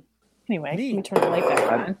 Anyway, let me turn the light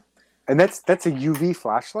back on. And that's a UV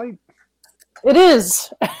flashlight. It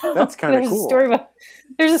is. That's kind of cool.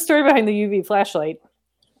 There's a story behind the UV flashlight.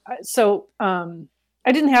 So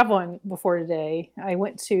I didn't have one before today. I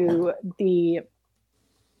went to the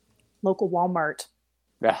local Walmart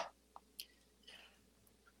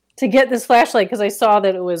to get this flashlight because I saw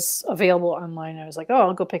that it was available online. I was like, oh,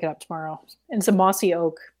 I'll go pick it up tomorrow. And it's a mossy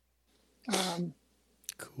oak.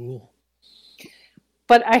 Cool.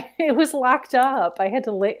 But it was locked up. I had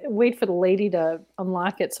to wait for the lady to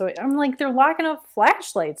unlock it. So I'm like, they're locking up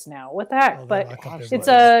flashlights now. What the heck? Oh, but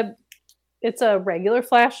it's a regular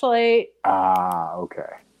flashlight. Okay.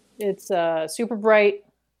 It's super bright.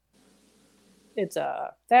 It's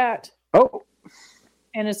that. Oh.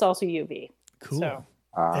 And it's also UV. Cool. So.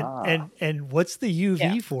 And what's the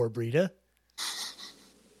UV for, Brita?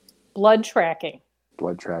 Blood tracking.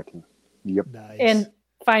 Yep. Nice. And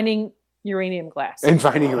finding uranium glass. Yes.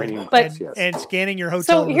 And scanning your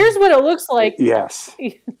hotel room. Here's what it looks like. Yes.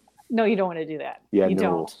 No, you don't want to do that. Yeah, you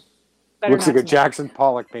don't. Looks like a Jackson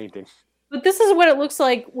Pollock painting. But this is what it looks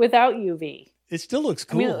like without UV. It still looks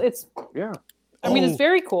cool. I mean, it's it's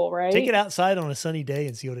very cool, right? Take it outside on a sunny day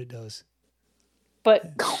and see what it does.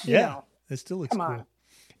 But it still looks cool. On.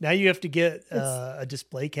 Now you have to get a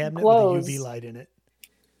display cabinet with a UV light in it.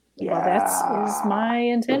 Yeah. Well, that is my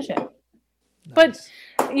intention. Nice. But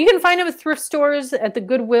you can find them at thrift stores, at the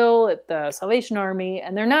Goodwill, at the Salvation Army,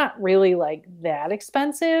 and they're not really like that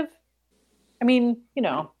expensive. I mean,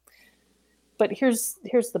 but here's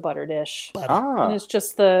the butter dish, and it's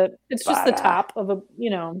just the top of of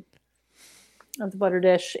the butter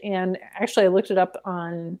dish. And actually, I looked it up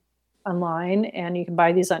online, and you can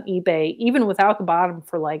buy these on eBay, even without the bottom,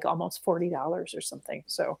 for like almost $40 or something.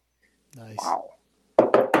 So nice. Wow.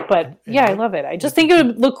 But I love it. I just think it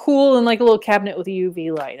would look cool in like a little cabinet with a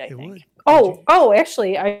UV light. I think.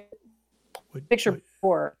 Actually, I picture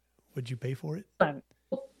before. Would you pay for it?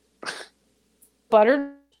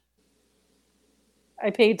 Butter. I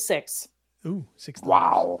paid $6. Ooh, $6.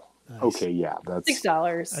 Wow. Nice. Okay, yeah, that's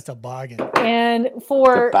 $6. That's a bargain. And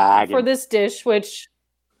for this dish, which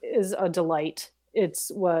is a delight, it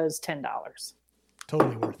was $10.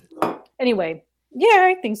 Totally worth it. Anyway. Yeah,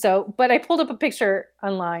 I think so. But I pulled up a picture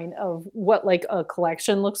online of what like a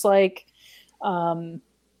collection looks like.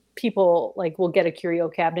 People like will get a curio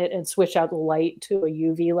cabinet and switch out the light to a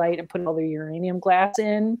UV light and put all their uranium glass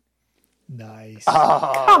in. Nice.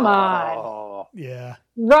 Oh, come on. Yeah.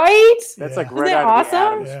 Right? That's like right out of the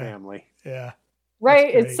Addams Family. Yeah.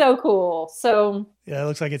 Right. It's so cool. So yeah, it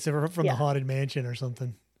looks like it's from the Haunted Mansion or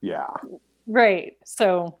something. Yeah. Right.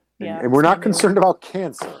 So yeah. And we're not concerned about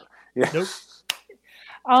cancer. Yeah. Nope.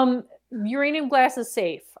 Uranium glass is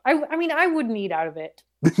safe. I mean, I wouldn't eat out of it,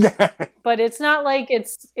 but it's not like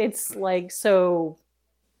it's like so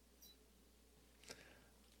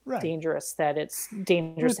dangerous that it's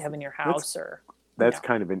dangerous to have in your house that's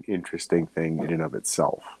kind of an interesting thing in and of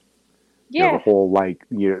itself. Yeah. The whole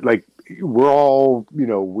we're all, we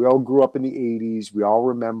all grew up in the 80s. We all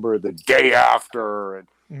remember the day after and,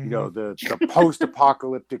 the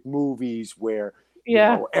post-apocalyptic movies where,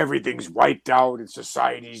 everything's wiped out and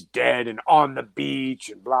society's dead and on the beach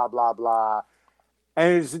and blah, blah, blah.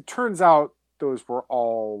 And as it turns out, those were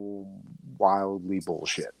all wildly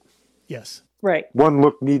bullshit. Yes. Right.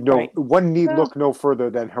 One need look no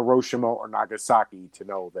further than Hiroshima or Nagasaki to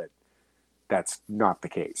know that that's not the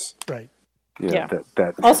case. Right. Yeah.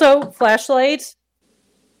 That also, flashlight.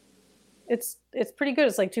 It's pretty good.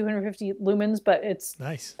 It's like 250 lumens, but it's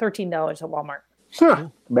nice. $13 at Walmart. Huh.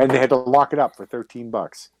 Man, they had to lock it up for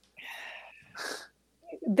 $13.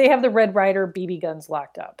 They have the Red Ryder BB guns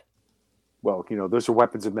locked up. Well, those are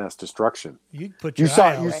weapons of mass destruction. You put your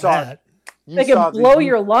that. They can blow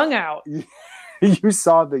your lung out. You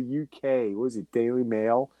saw the UK, what was it, Daily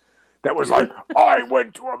Mail? That was like, I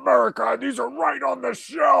went to America. These are right on the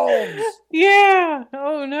shelves. Yeah.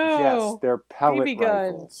 Oh, no. Yes, they're pellet BB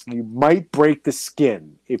rifles. Guns. You might break the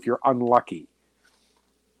skin if you're unlucky.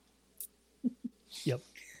 Yep.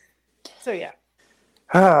 So, yeah.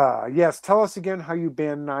 Yes, tell us again how you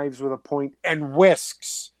ban knives with a point and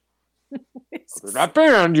whisks. They're not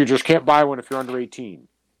banned. You just can't buy one if you're under 18.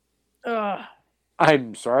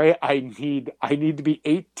 I'm sorry. I need to be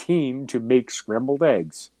 18 to make scrambled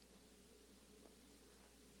eggs.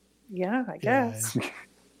 Yeah, I guess.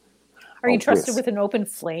 Are you trusted with an open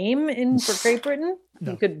flame in Great Britain?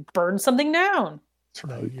 No. You could burn something down.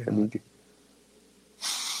 No, you're not.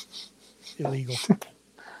 Illegal.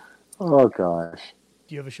 Oh, gosh.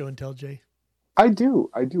 Do you have a show and tell, Jay? I do.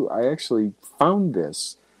 I actually found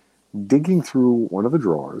this digging through one of the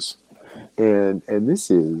drawers. And this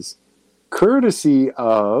is courtesy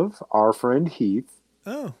of our friend Heath,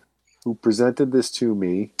 who presented this to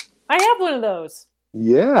me. I have one of those.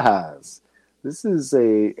 Yes. This is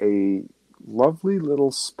a lovely little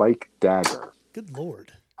spike dagger. Good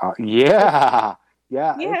Lord. Yeah,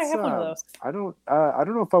 I have one of those. I don't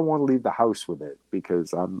know if I want to leave the house with it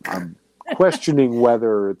because I'm questioning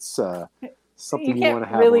whether it's something you want to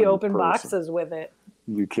have. Really open boxes with it.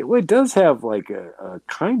 You can. Well, it does have like a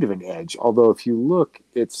kind of an edge, although if you look,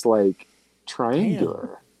 it's like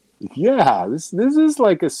triangular. Damn. Yeah, this is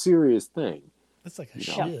like a serious thing. That's like a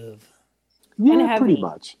shiv. Yeah, pretty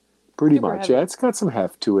much. Pretty much. Heavy. Yeah, it's got some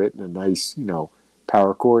heft to it and a nice,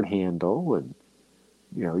 power cord handle, and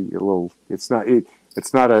your little. It's not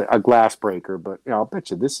a glass breaker, but I'll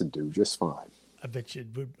bet you this would do just fine. I bet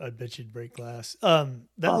you'd break glass. That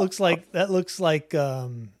looks like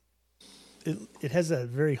it has a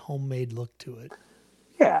very homemade look to it.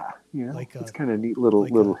 Yeah, like it's kind of neat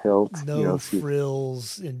little hilt. No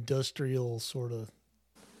frills, industrial sort of.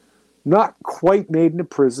 Not quite made in a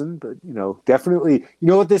prison, but definitely. You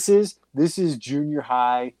know what this is? This is junior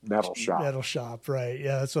high metal shop. Metal shop, right?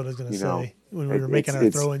 Yeah, that's what I was going to say. know, When we were making our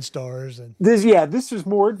throwing stars, and this is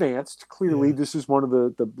more advanced. Clearly, Yeah. this is one of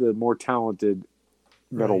the more talented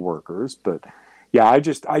metal Right. workers. But yeah, I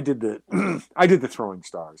did the I did the throwing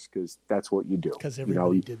stars because that's what you do. because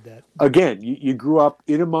everybody did that. Again, you grew up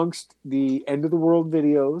in amongst the end of the world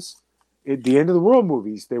videos. At the end of the world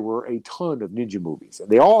movies, there were a ton of ninja movies, and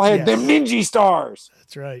they all had them ninja stars.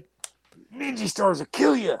 That's right. Ninja stars will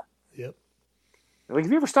kill you. Yep. Like,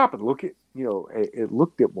 if you ever stop and look at, it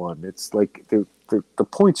looked at one, it's like the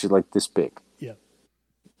points are like this big. Yeah.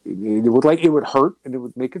 It would hurt, and it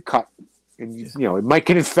would make a cut, and it might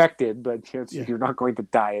get infected, but you're not going to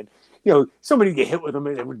die. And somebody get hit with them,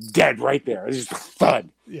 and they were dead right there. It's just a thud.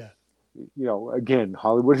 Yeah. Again,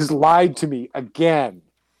 Hollywood has lied to me again.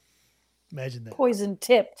 Imagine that. Poison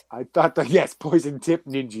tipped. I thought poison tipped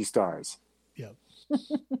ninja stars. Yep.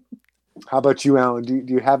 How about you, Alan? Do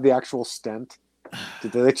you have the actual stent?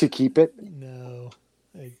 Did they let you keep it? No.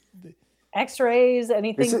 X-rays,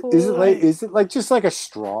 anything cool? Is it like just like a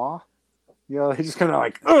straw? They just kind of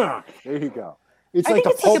like, ugh, there you go. It's I like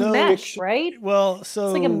think the it's like a mesh, right? Well, so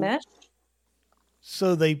it's like a mesh.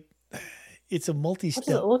 So it's a multi-step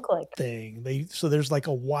What does it look like? thing. So there's like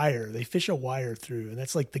a wire. They fish a wire through, and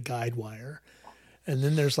that's like the guide wire. And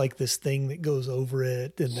then there's like this thing that goes over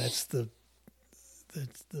it, and that's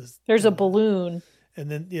there's a balloon. And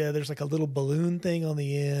then there's like a little balloon thing on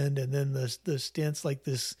the end, and then the stent's like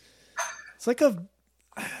this. It's like a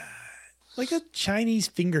Chinese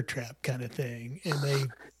finger trap kind of thing, and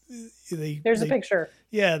there's a picture.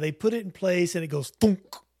 Yeah, they put it in place, and it goes thunk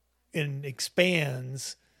and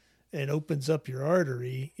expands and opens up your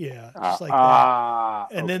artery. Yeah, just like that.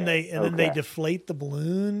 And then they deflate the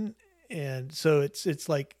balloon, and so it's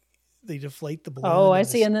like they deflate the balloon. Oh, I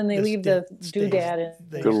see. And then they leave the doodad in.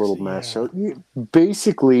 The little mesh. So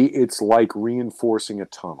basically, it's like reinforcing a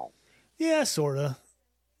tunnel. Yeah, sort of.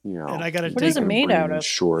 And I got to. What is it made out of?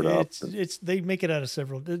 Short up. They make it out of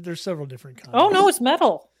several. There's several different kinds. Oh no, it's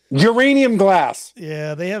metal. Uranium glass.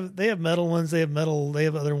 Yeah, they have metal ones. They have metal. They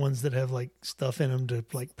have other ones that have like stuff in them to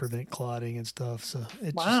like prevent clotting and stuff. So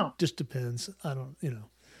it just depends. I don't,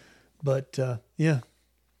 but yeah.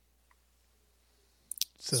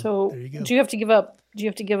 So there you go. Do you have to give up? Do you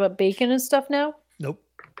have to give up bacon and stuff now? Nope.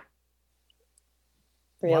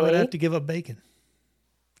 Really? Why would I have to give up bacon?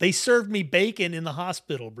 They served me bacon in the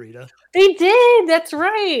hospital, Brita. They did. That's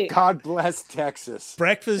right. God bless Texas.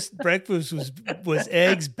 Breakfast was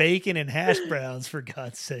eggs, bacon, and hash browns. For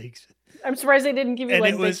God's sakes! I'm surprised they didn't give you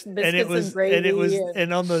biscuits and gravy.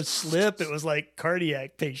 And on the slip it was like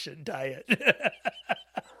cardiac patient diet.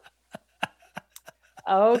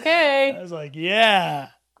 Okay. I was like, yeah,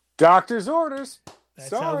 doctor's orders. That's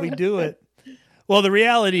how we do it. Well, the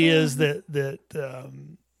reality is that the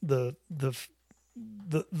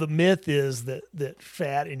myth is that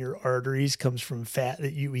fat in your arteries comes from fat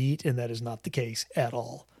that you eat, and that is not the case at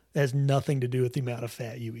all. It has nothing to do with the amount of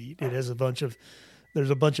fat you eat. It has there's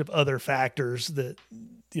a bunch of other factors that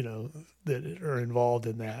that are involved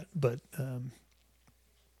in that. But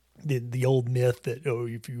the old myth that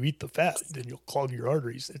if you eat the fat, then you'll clog your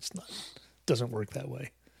arteries. Doesn't work that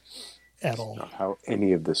way at all. Not how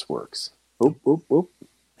any of this works. Oop, oop, oop.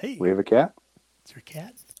 Hey, we have a cat. Is there a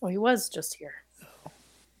cat? Oh, he was just here.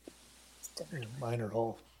 Mine are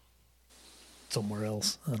all somewhere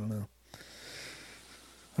else. I don't know.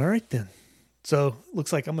 All right, then. So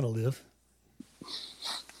looks like I'm going to live.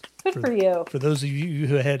 Good for you. For those of you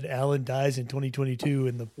who had Alan dies in 2022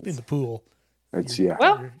 in the pool.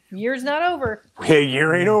 Well, year's not over. Hey,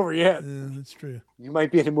 year ain't over yet. That's true. You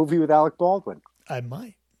might be in a movie with Alec Baldwin. I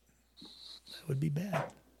might. That would be bad.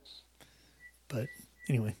 But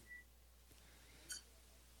anyway.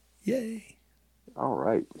 Yay. All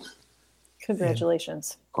right.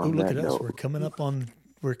 Congratulations. Look at us. We're coming up on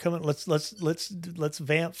let's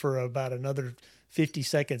vamp for about another 50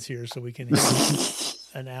 seconds here so we can hit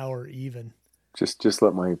an hour even. Just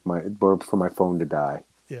let my for my phone to die.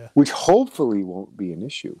 Yeah. Which hopefully won't be an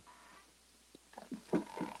issue.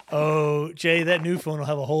 Oh, Jay, that new phone will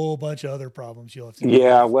have a whole bunch of other problems you'll have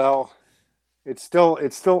to well, it's still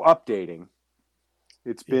updating.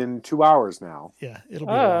 It's been 2 hours now. Yeah, it'll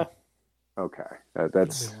be a while. Okay.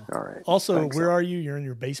 That's all right. Also, Thanks, where are you? You're in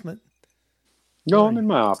your basement? No, I'm in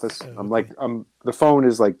my office. Oh, I'm the phone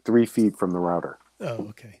is like 3 feet from the router. Oh,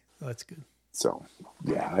 okay. Well, that's good. So,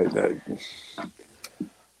 yeah,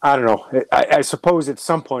 I don't know. I suppose at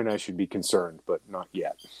some point I should be concerned, but not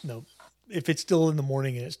yet. No. If it's still in the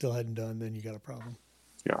morning and it still hadn't done, then you got a problem.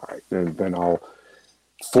 Yeah, all right. Then I'll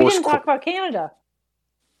force. We didn't talk about Canada.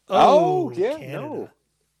 Oh yeah, Canada. no.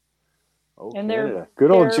 Oh, And Canada. Good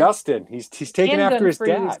old Justin. He's taking after his freeze.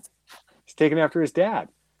 dad. He's taking after his dad.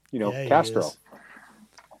 Yeah, Castro.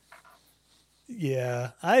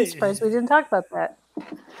 Yeah, I'm surprised we didn't talk about that.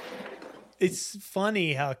 It's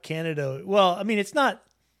funny how Canada. Well, I mean, it's not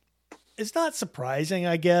surprising,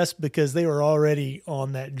 I guess, because they were already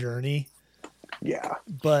on that journey. Yeah,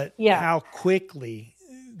 but how quickly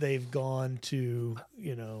they've gone to,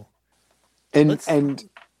 and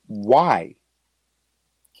why?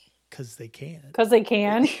 Because they can. Because they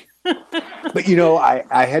can. But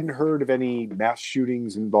I hadn't heard of any mass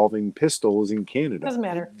shootings involving pistols in Canada. Doesn't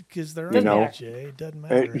matter. Because they're Jay. It doesn't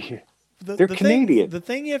matter. They're Canadian. The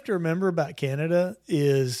thing you have to remember about Canada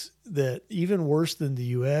is that even worse than the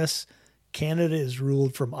U.S., Canada is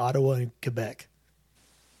ruled from Ottawa and Quebec.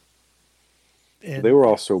 And they were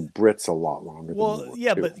also Brits a lot longer. Well,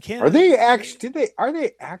 yeah, too. But Canada, are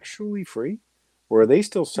they actually free, or are they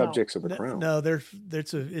still subjects of the crown? No,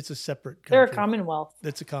 it's a separate country. They're a commonwealth.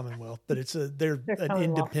 It's a commonwealth, but they're an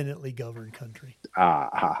independently governed country.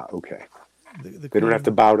 Okay. The they don't have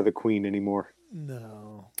to bow to the Queen anymore.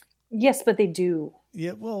 No. Yes, but they do.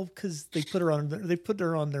 Yeah, well, because they put her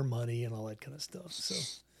on their money and all that kind of stuff. So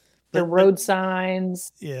their road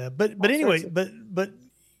signs. Yeah, but anyway, but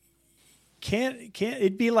can't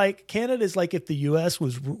it be like Canada is like if the U.S.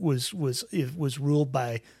 was ruled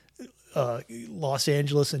by Los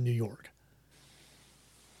Angeles and New York.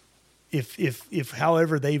 If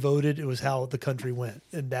however they voted, it was how the country went,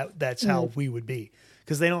 and that's how we would be,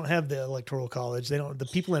 because they don't have the electoral college. The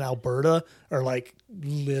people in Alberta are like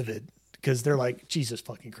livid because they're like, Jesus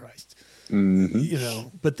fucking Christ,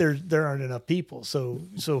 But there aren't enough people. So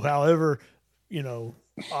however,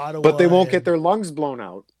 Ottawa. But they won't get their lungs blown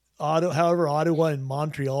out. However, Ottawa and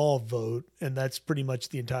Montreal vote, and that's pretty much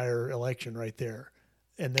the entire election right there.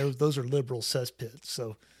 And those are liberal cesspits.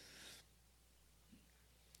 So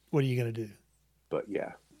what are you going to do? But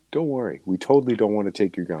yeah, don't worry. We totally don't want to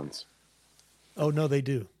take your guns. Oh, no, they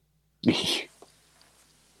do.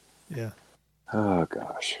 Yeah. Oh,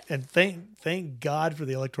 gosh. And thank God for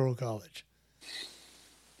the Electoral College.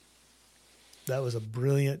 That was a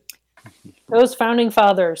brilliant. Those founding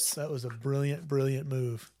fathers. That was a brilliant, brilliant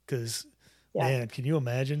move. Because, man, can you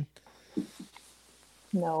imagine?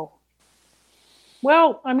 No.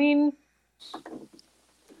 Well, I mean,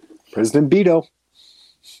 President Beto.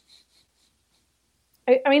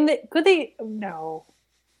 I mean, could they? No.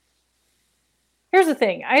 Here's the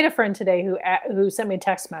thing. I had a friend today who sent me a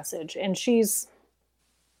text message, and she's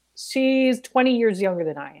 20 years younger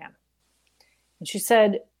than I am. And she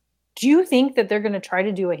said, "Do you think that they're going to try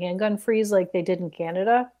to do a handgun freeze like they did in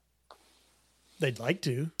Canada?" They'd like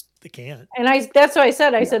to. They can't. And that's what I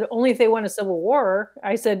said. I said, only if they won a civil war.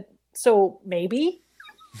 I said, so maybe.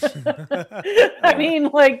 I mean,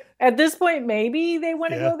 like at this point, maybe they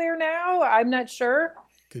want to go there now. I'm not sure.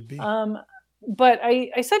 Could be. But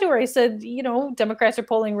I said to her, I said, Democrats are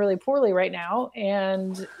polling really poorly right now,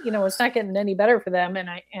 and it's not getting any better for them.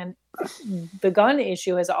 And the gun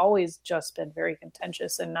issue has always just been very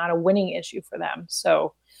contentious and not a winning issue for them.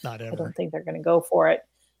 So not ever. I don't think they're going to go for it.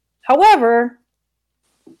 However,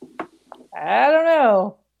 I don't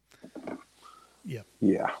know. Yeah.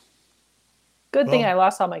 Yeah. Good thing I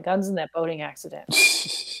lost all my guns in that boating accident.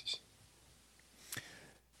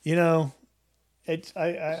 I'm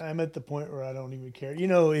at the point where I don't even care.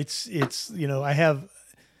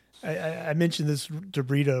 I mentioned this to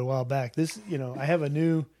Brito a while back. I have a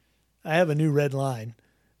new red line.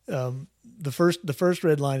 The first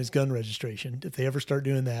red line is gun registration. If they ever start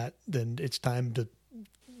doing that, then it's time to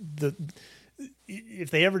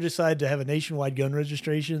if they ever decide to have a nationwide gun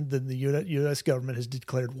registration, then the U.S. government has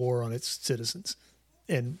declared war on its citizens,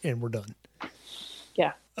 and we're done.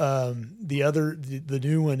 Yeah. The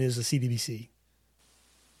new one is a CDBC,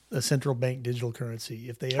 a central bank digital currency.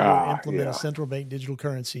 If they ever implement a central bank digital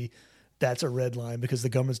currency, that's a red line because the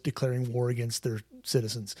government's declaring war against their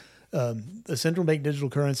citizens. A central bank digital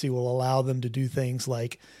currency will allow them to do things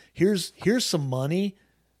like, here's some money,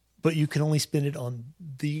 but you can only spend it on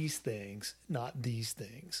these things, not these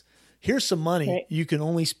things. Here's some money. Right. You can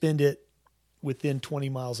only spend it within 20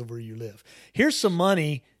 miles of where you live. Here's some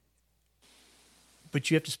money,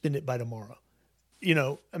 but you have to spend it by tomorrow.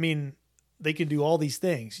 They can do all these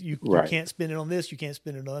things. You can't spend it on this. You can't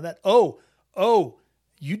spend it on that. Oh,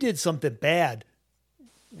 you did something bad.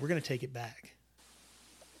 We're going to take it back.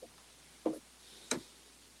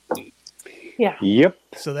 Yeah. Yep.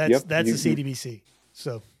 So that's the CDBC.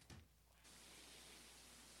 So.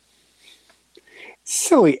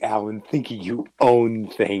 Silly Alan thinking you own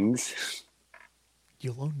things.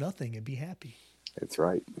 You'll own nothing and be happy. That's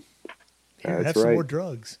right. Have some more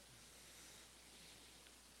drugs.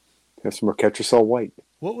 Have some more Ketracel White.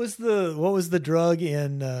 What was the drug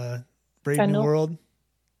in Brave New World?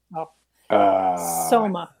 Oh.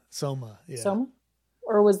 Soma. Soma, yeah. Soma?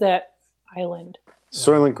 Or was that Island?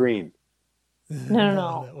 Soylent Green.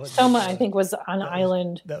 No. Soma, I think, was on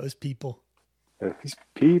Island. That was people. These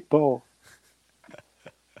people.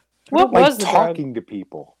 What was the talking drug? to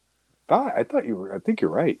people? I think you're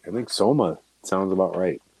right. I think Soma sounds about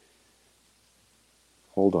right.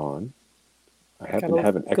 Hold on. I happen to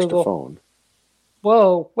have an extra Google. phone.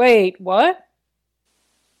 Whoa, wait, what?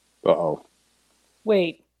 Uh-oh.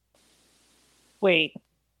 Wait. It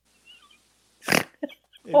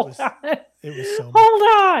was Soma. Hold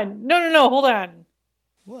on. No, hold on.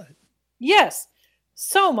 What? Yes,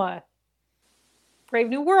 Soma. Brave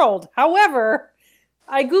New World. However,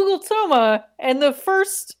 I Googled Soma, and the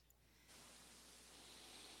first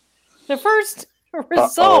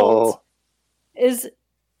result is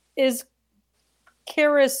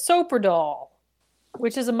carisoprodol,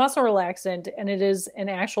 which is a muscle relaxant, and it is an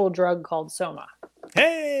actual drug called Soma.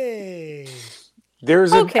 Hey!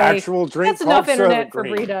 There's an actual drink That's called enough internet Soylent for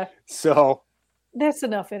Green. Brita. So that's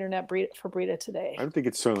enough internet for Brita today. I don't think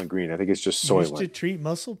it's Soylent Green. I think it's just Soylent. Used to treat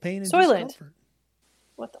muscle pain and Soylent. discomfort.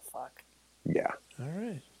 What the fuck? Yeah. All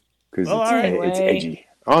right. Because Anyway. it's edgy.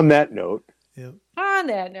 On that note. Yep. On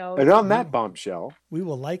that note. And on that bombshell. We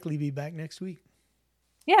will likely be back next week.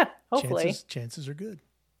 Yeah, hopefully. Chances are good.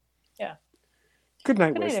 Yeah. Good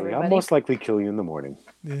night, Wesley. everybody. I'll most likely kill you in the morning.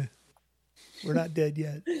 Yeah. We're not dead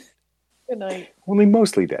yet. Good night. Only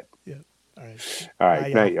mostly dead. Yeah. All right. All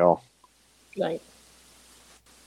right. Night, y'all. Good night.